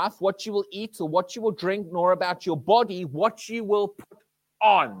about your life, what you will eat or what you will drink, nor about your body, what you will put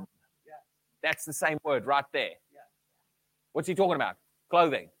on. Yeah. That's the same word right there. Yeah. What's he talking about?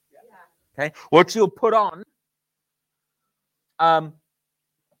 Clothing. Yeah. Okay, what you'll put on.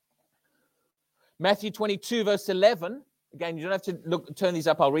 Matthew 22, verse 11. Again, you don't have to turn these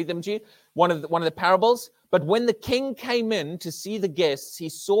up. I'll read them to you. One of the parables. But when the king came in to see the guests, he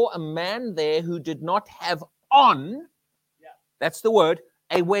saw a man there who did not have on, that's the word,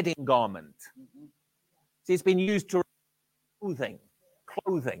 a wedding garment. Mm-hmm. See, it's been used to clothing,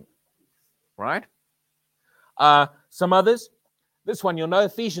 right? Some others. This one you'll know,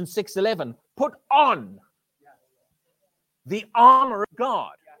 Ephesians 6:11. Put on the armor of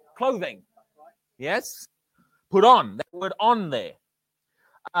God. Clothing. Yes? Put on, that word on there.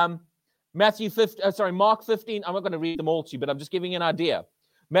 Mark 15, I'm not going to read them all to you, but I'm just giving you an idea.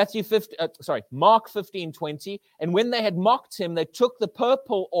 Mark 15:20, and when they had mocked him, they took the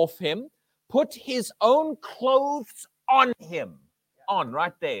purple off him, put his own clothes on him. On,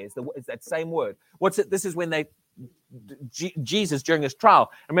 right there is that same word. What's it? This is when Jesus, during his trial,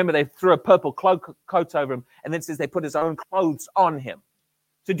 remember they threw a purple coat over him, and then it says they put his own clothes on him.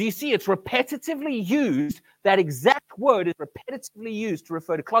 So do you see it's repetitively used, that exact word is repetitively used to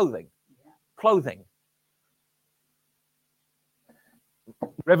refer to clothing. Clothing.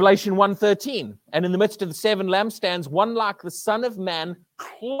 Revelation 1:13, and in the midst of the 7 lampstands, one like the Son of Man,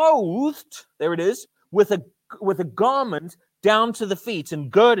 clothed, there it is, with a garment down to the feet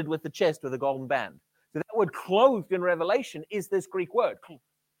and girded with the chest with a golden band. So that word clothed in Revelation is this Greek word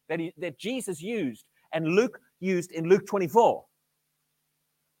that Jesus used and Luke used in Luke 24.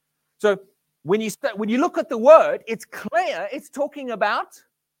 So when you look at the word, it's clear it's talking about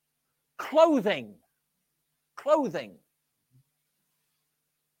clothing.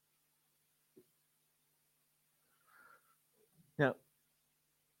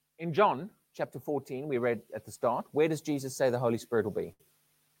 In John chapter 14, we read at the start, where does Jesus say the Holy Spirit will be?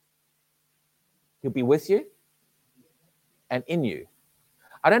 He'll be with you and in you.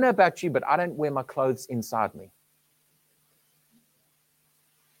 I don't know about you, but I don't wear my clothes inside me.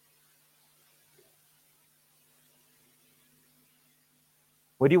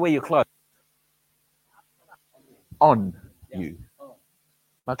 Where do you wear your clothes? On you.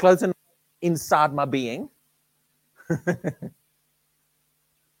 My clothes are inside my being.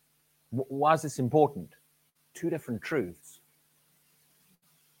 Why is this important? Two different truths.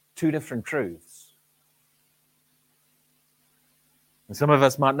 Two different truths. And some of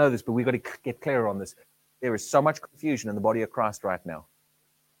us might know this, but we've got to get clearer on this. There is so much confusion in the body of Christ right now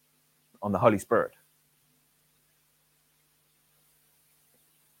on the Holy Spirit.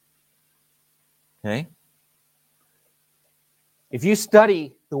 Okay? If you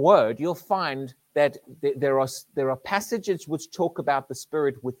study the Word, you'll find that there are passages which talk about the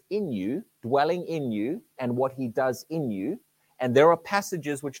Spirit within you, dwelling in you, and what He does in you. And there are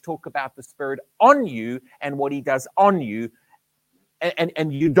passages which talk about the Spirit on you and what He does on you.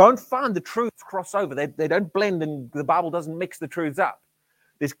 And you don't find the truths cross over. They don't blend, and the Bible doesn't mix the truths up.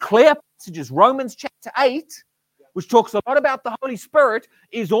 There's clear passages. Romans chapter 8, which talks a lot about the Holy Spirit,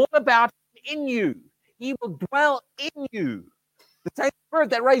 is all about in you. He will dwell in you. The same Spirit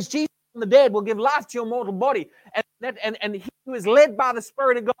that raised Jesus from the dead will give life to your mortal body. And he who is led by the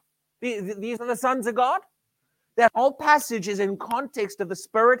Spirit of God, these are the sons of God. That whole passage is in context of the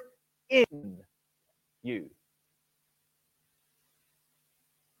Spirit in you.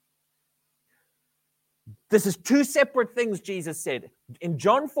 This is two separate things Jesus said. In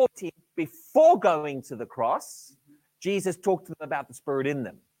John 14, before going to the cross, Jesus talked to them about the Spirit in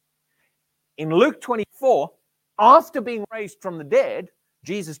them. In Luke 24, after being raised from the dead,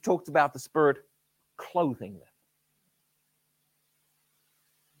 Jesus talked about the Spirit clothing them.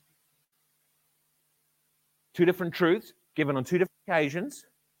 Two different truths given on two different occasions,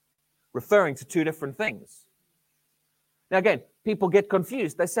 referring to two different things. Now, again, people get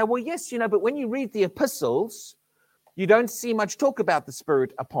confused. They say, well, yes, but when you read the epistles, you don't see much talk about the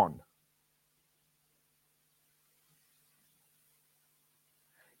Spirit upon.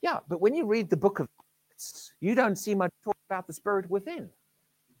 Yeah, but when you read the book of Acts, you don't see much talk about the Spirit within.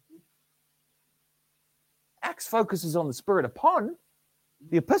 Acts focuses on the Spirit upon.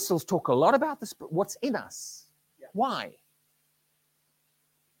 The epistles talk a lot about the Spirit, what's in us. Why?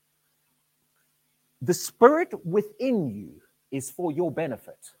 The Spirit within you is for your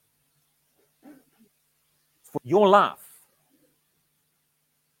benefit. It's for your life.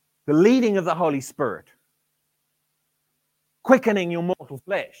 The leading of the Holy Spirit. Quickening your mortal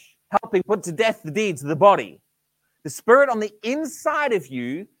flesh. Helping put to death the deeds of the body. The Spirit on the inside of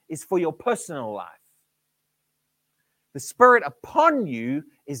you is for your personal life. The Spirit upon you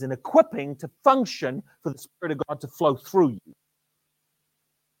is an equipping to function for the Spirit of God to flow through you.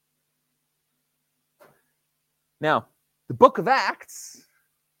 Now, the book of Acts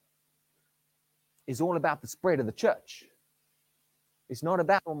is all about the spread of the church. It's not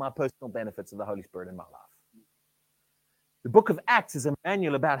about all my personal benefits of the Holy Spirit in my life. The book of Acts is a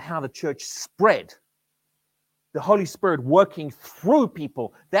manual about how the church spread. The Holy Spirit working through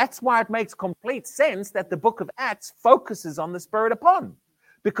people. That's why it makes complete sense that the book of Acts focuses on the Spirit upon.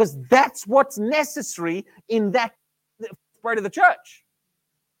 Because that's what's necessary in that spread of the church.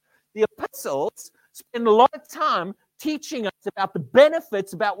 The epistles spend a lot of time teaching us about the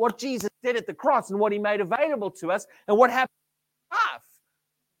benefits, about what Jesus did at the cross and what He made available to us and what happened in life.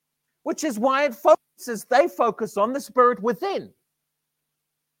 Which is why they focus on the Spirit within.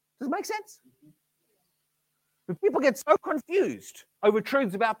 Does it make sense? But people get so confused over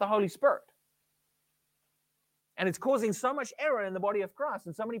truths about the Holy Spirit. And it's causing so much error in the body of Christ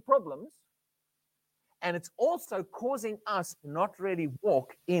and so many problems. And it's also causing us to not really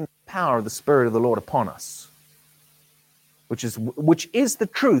walk in the power of the Spirit of the Lord upon us. Which is the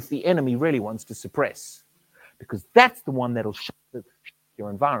truth the enemy really wants to suppress. Because that's the one that'll shape your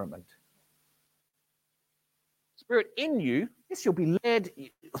environment. Spirit in you, yes, you'll be led,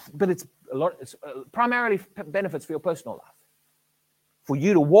 but it's primarily benefits for your personal life. For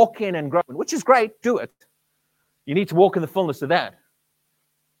you to walk in and grow in, which is great, do it. You need to walk in the fullness of that.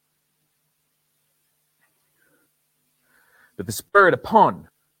 But the Spirit upon.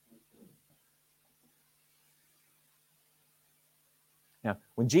 Now,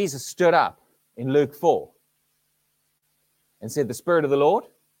 when Jesus stood up in Luke 4 and said, the Spirit of the Lord,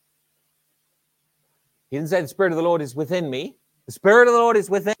 He didn't say the Spirit of the Lord is within me. The Spirit of the Lord is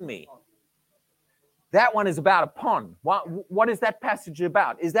within me. That one is about upon. What is that passage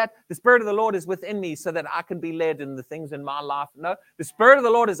about? Is that the Spirit of the Lord is within me so that I can be led in the things in my life? No, the Spirit of the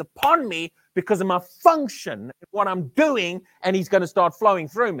Lord is upon me because of my function, what I'm doing, and He's going to start flowing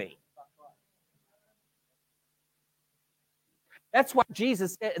through me. That's what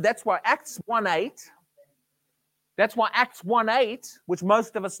Jesus said. That's why Acts 1:8. That's why Acts 1:8, which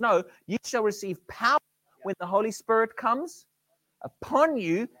most of us know, you shall receive power when the Holy Spirit comes upon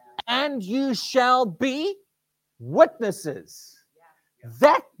you, and you shall be witnesses.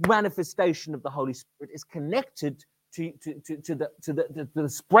 That manifestation of the Holy Spirit is connected to the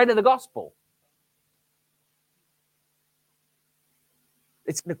spread of the gospel.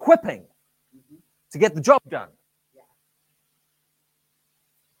 It's an equipping to get the job done.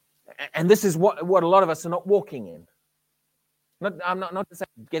 And this is what a lot of us are not walking in. I'm not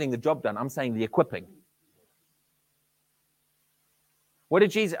saying getting the job done. I'm saying the equipping. What did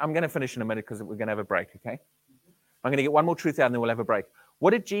Jesus... I'm going to finish in a minute because we're going to have a break, okay? I'm going to get one more truth out and then we'll have a break.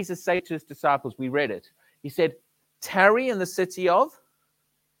 What did Jesus say to his disciples? We read it. He said, tarry in the city of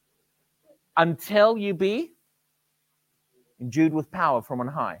until you be endued with power from on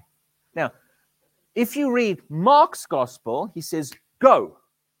high. Now, if you read Mark's gospel, he says, go.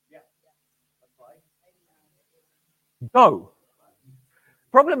 Go.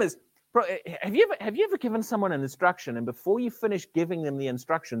 Problem is, have you ever given someone an instruction and before you finish giving them the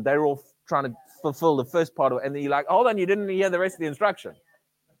instruction, they're all trying to fulfill the first part of it, and then you're like, hold on, you didn't hear the rest of the instruction.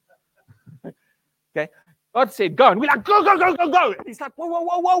 Okay? God said, go. And we're like, go, go, go, go, go. And he's like, whoa, whoa,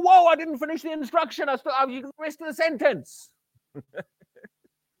 whoa, whoa, whoa. I didn't finish the instruction. I still have the rest of the sentence.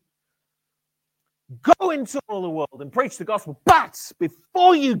 Go into all the world and preach the gospel. But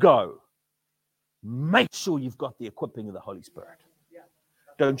before you go, make sure you've got the equipping of the Holy Spirit.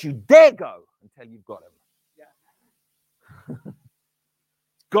 Don't you dare go until you've got him.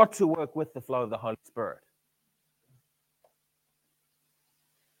 Got to work with the flow of the Holy Spirit.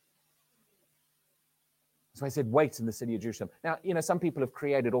 So I said, wait in the city of Jerusalem. Now, some people have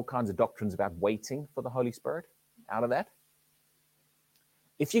created all kinds of doctrines about waiting for the Holy Spirit out of that.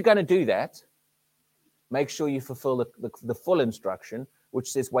 If you're going to do that, make sure you fulfill the full instruction,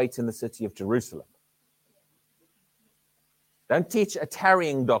 which says wait in the city of Jerusalem. Don't teach a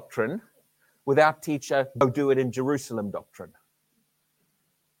tarrying doctrine without teach a go do it in Jerusalem doctrine.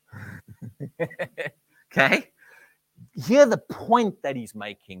 Okay? Hear the point that he's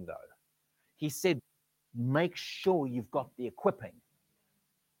making, though. He said, make sure you've got the equipping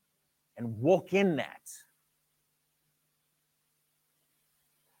and walk in that.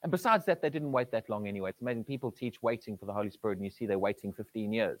 And besides that, they didn't wait that long anyway. It's amazing. People teach waiting for the Holy Spirit, and you see they're waiting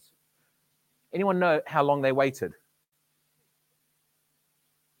 15 years. Anyone know how long they waited?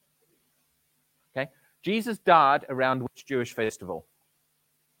 Okay. Jesus died around which Jewish festival?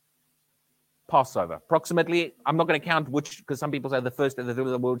 Passover. Approximately, I'm not going to count which, because some people say the first of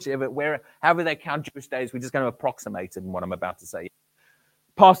the whichever, however they count Jewish days, we're just going to approximate it in what I'm about to say.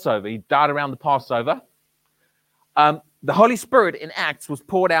 Passover. He died around the Passover. The Holy Spirit in Acts was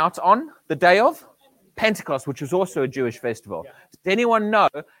poured out on the day of Pentecost, which was also a Jewish festival. Yeah. Does anyone know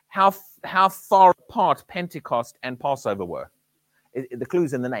how far apart Pentecost and Passover were? The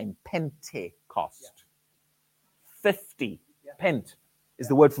clue's in the name, Pentecost. Yeah. 50. Yeah. Pent is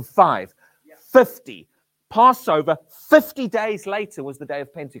the word for 5. Yeah. 50. Passover, 50 days later was the day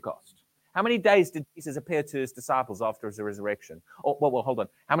of Pentecost. How many days did Jesus appear to his disciples after his resurrection? Oh, well, hold on.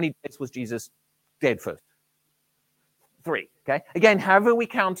 How many days was Jesus dead first? 3, okay? Again, however we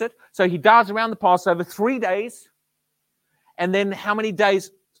count it. So he dies around the Passover, 3 days. And then how many days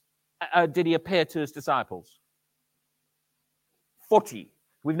did he appear to his disciples? 40.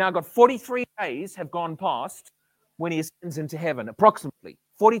 We've now got 43 days have gone past when he ascends into heaven, approximately.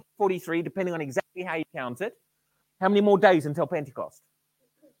 40, 43, depending on exactly how you count it. How many more days until Pentecost?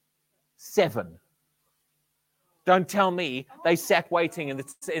 7. Don't tell me they sat waiting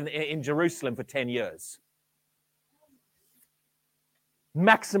in Jerusalem for 10 years.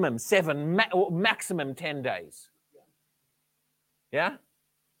 Maximum 7, maximum 10 days. Yeah?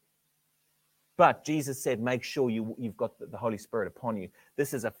 But Jesus said, make sure you've got the Holy Spirit upon you.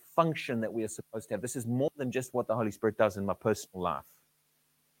 This is a function that we are supposed to have. This is more than just what the Holy Spirit does in my personal life.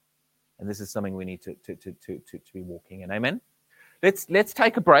 And this is something we need to be walking in. Amen? Let's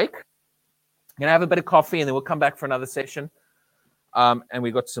take a break. We're going to have a bit of coffee and then we'll come back for another session. And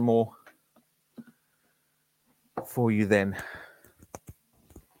we've got some more for you then.